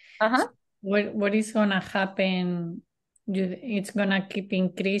time. Uh-huh. So what is going to happen? It's going to keep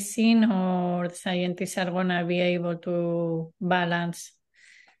increasing, or scientists are going to be able to balance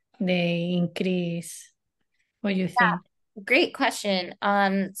the increase? What do you think? Great question.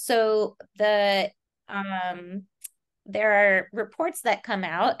 So there are reports that come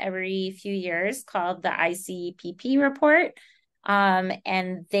out every few years called the ICPP report,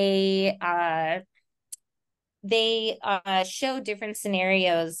 and they show different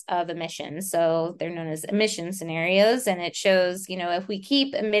scenarios of emissions. So they're known as emission scenarios, and it shows, if we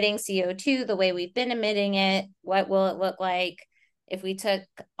keep emitting CO2 the way we've been emitting it, what will it look like? If we took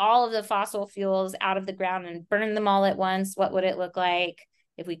all of the fossil fuels out of the ground and burned them all at once, what would it look like?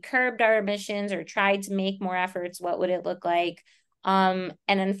 If we curbed our emissions or tried to make more efforts, what would it look like? And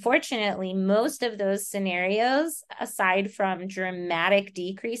unfortunately, most of those scenarios, aside from dramatic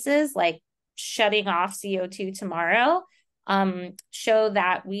decreases like shutting off CO2 tomorrow, show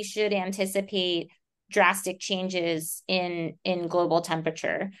that we should anticipate drastic changes in global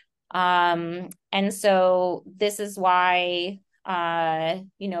temperature. And so this is why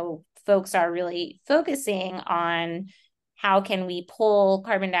folks are really focusing on how can we pull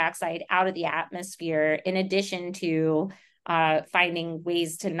carbon dioxide out of the atmosphere, in addition to finding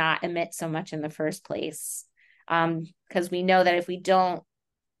ways to not emit so much in the first place. Because we know that if we don't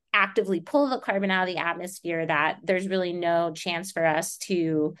actively pull the carbon out of the atmosphere, that there's really no chance for us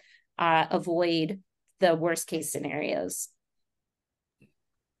to avoid the worst case scenarios.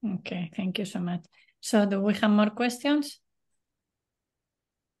 Okay, thank you so much. So do we have more questions?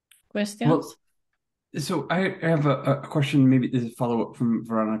 Well, so I have a question, maybe this is a follow-up from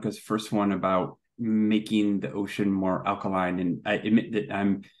Veronica's first one about making the ocean more alkaline. And I admit that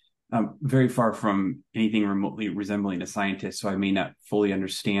I'm very far from anything remotely resembling a scientist, so I may not fully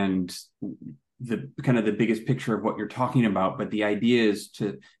understand the kind of the biggest picture of what you're talking about, but the idea is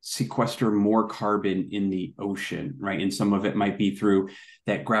to sequester more carbon in the ocean, right? And some of it might be through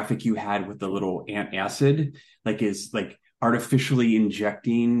that graphic you had with the little antacid, is artificially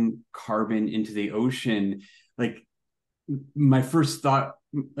injecting carbon into the ocean. Like my first thought,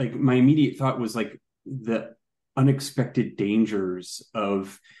 my immediate thought was the unexpected dangers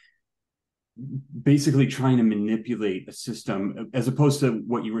of basically trying to manipulate a system, as opposed to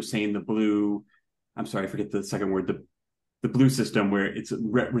what you were saying, I'm sorry, I forget the second word, the blue system, where it's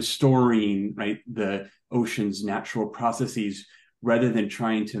restoring, right, the ocean's natural processes rather than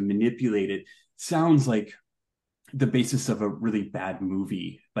trying to manipulate it. Sounds like the basis of a really bad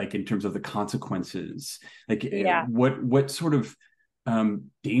movie, in terms of the consequences. Yeah. What sort of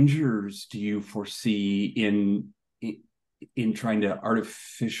dangers do you foresee in trying to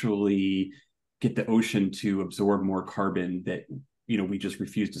artificially get the ocean to absorb more carbon that we just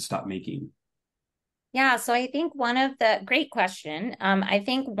refuse to stop making? Yeah, so I think great question. I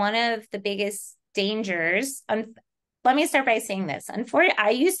think one of the biggest dangers, let me start by saying this. Unfortunately, I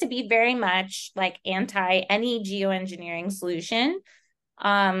used to be very much anti any geoengineering solution,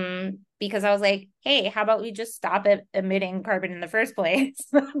 because I was like, hey, how about we just stop emitting carbon in the first place?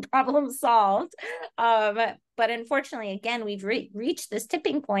 Problem solved. But unfortunately, again, we've reached this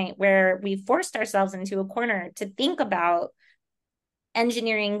tipping point where we've forced ourselves into a corner to think about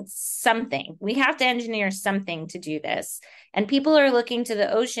engineering something. We have to engineer something to do this. And people are looking to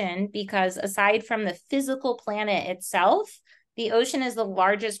the ocean because, aside from the physical planet itself, the ocean is the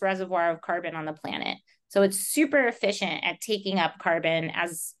largest reservoir of carbon on the planet. So it's super efficient at taking up carbon.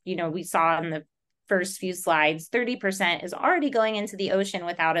 As we saw in the first few slides, 30% is already going into the ocean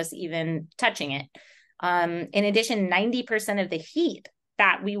without us even touching it. In addition, 90% of the heat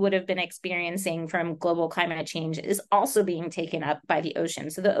that we would have been experiencing from global climate change is also being taken up by the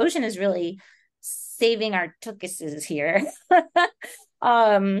ocean. So the ocean is really saving our tuchuses here.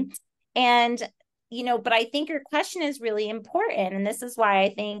 But I think your question is really important. And this is why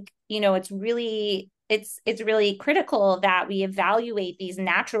I think, it's really critical that we evaluate these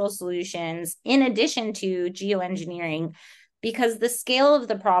natural solutions in addition to geoengineering, because the scale of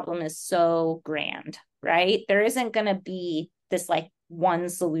the problem is so grand, right? There isn't going to be this one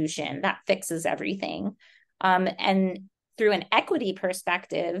solution that fixes everything. And through an equity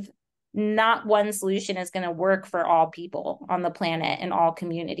perspective, not one solution is going to work for all people on the planet and all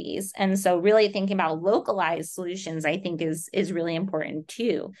communities. And so really thinking about localized solutions, I think is really important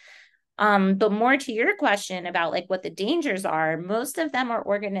too. But more to your question about what the dangers are, most of them are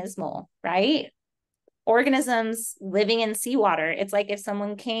organismal, right? Organisms living in seawater. It's like if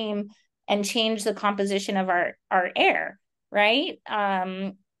someone came and changed the composition of our air, right?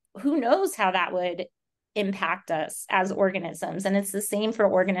 Who knows how that would impact us as organisms? And it's the same for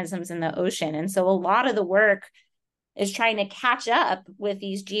organisms in the ocean. And so a lot of the work is trying to catch up with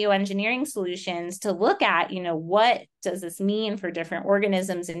these geoengineering solutions to look at, what does this mean for different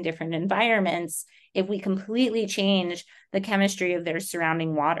organisms in different environments if we completely change the chemistry of their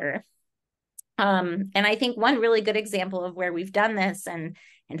surrounding water. And I think one really good example of where we've done this and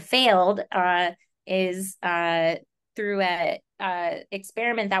failed is through a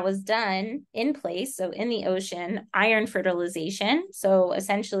experiment that was done in place, so in the ocean, iron fertilization. So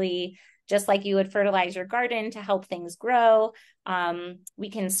essentially, just like you would fertilize your garden to help things grow, we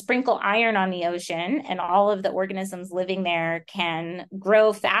can sprinkle iron on the ocean, and all of the organisms living there can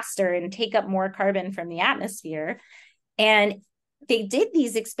grow faster and take up more carbon from the atmosphere. And they did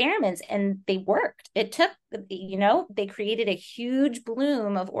these experiments and they worked. It took, they created a huge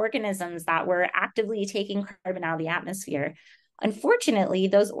bloom of organisms that were actively taking carbon out of the atmosphere. Unfortunately,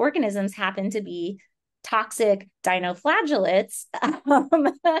 those organisms happen to be toxic dinoflagellates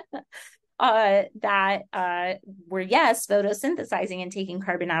that were, yes, photosynthesizing and taking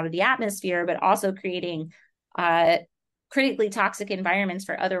carbon out of the atmosphere, but also creating critically toxic environments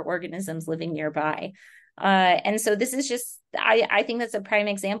for other organisms living nearby. And so this is just, I think that's a prime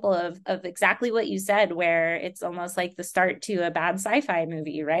example of exactly what you said, where it's almost like the start to a bad sci-fi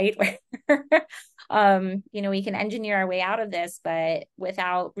movie, right? Where, we can engineer our way out of this, but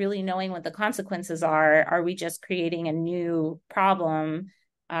without really knowing what the consequences are we just creating a new problem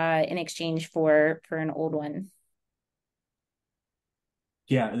in exchange for an old one?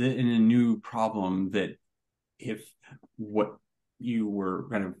 Yeah, in a new problem that, if what you were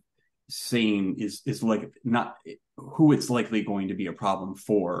kind of saying is not who it's likely going to be a problem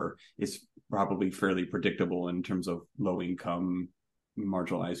for, is probably fairly predictable in terms of low income,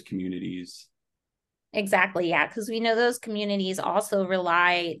 marginalized communities. Exactly. Yeah. Because we know those communities also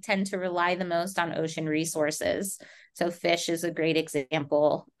tend to rely the most on ocean resources. So fish is a great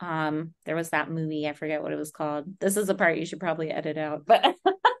example. There was that movie, I forget what it was called. This is a part you should probably edit out, but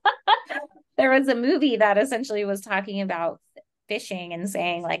there was a movie that essentially was talking about fishing and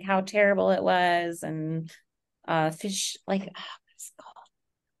saying like how terrible it was, and fish like what's it called?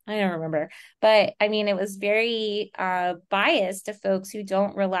 I don't remember. But I mean, it was very biased to folks who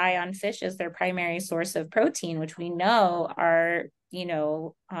don't rely on fish as their primary source of protein, which we know are,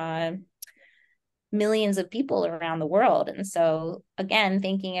 millions of people around the world. And so, again,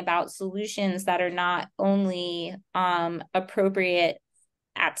 thinking about solutions that are not only appropriate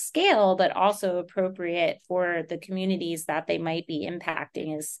at scale, but also appropriate for the communities that they might be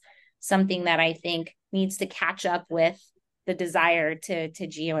impacting is something that I think needs to catch up with the desire to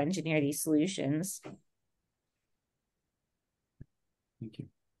geoengineer these solutions. Thank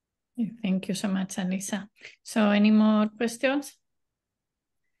you. Thank you so much, Alyssa. So any more questions?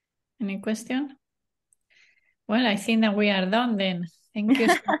 Any question? Well, I think that we are done then. Thank you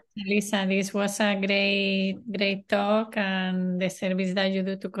so much, Alyssa. This was a great talk, and the service that you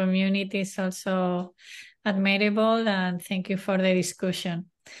do to community is also admirable, and thank you for the discussion.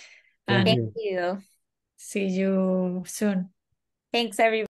 Thank And you. you. see you soon. Thanks, everybody.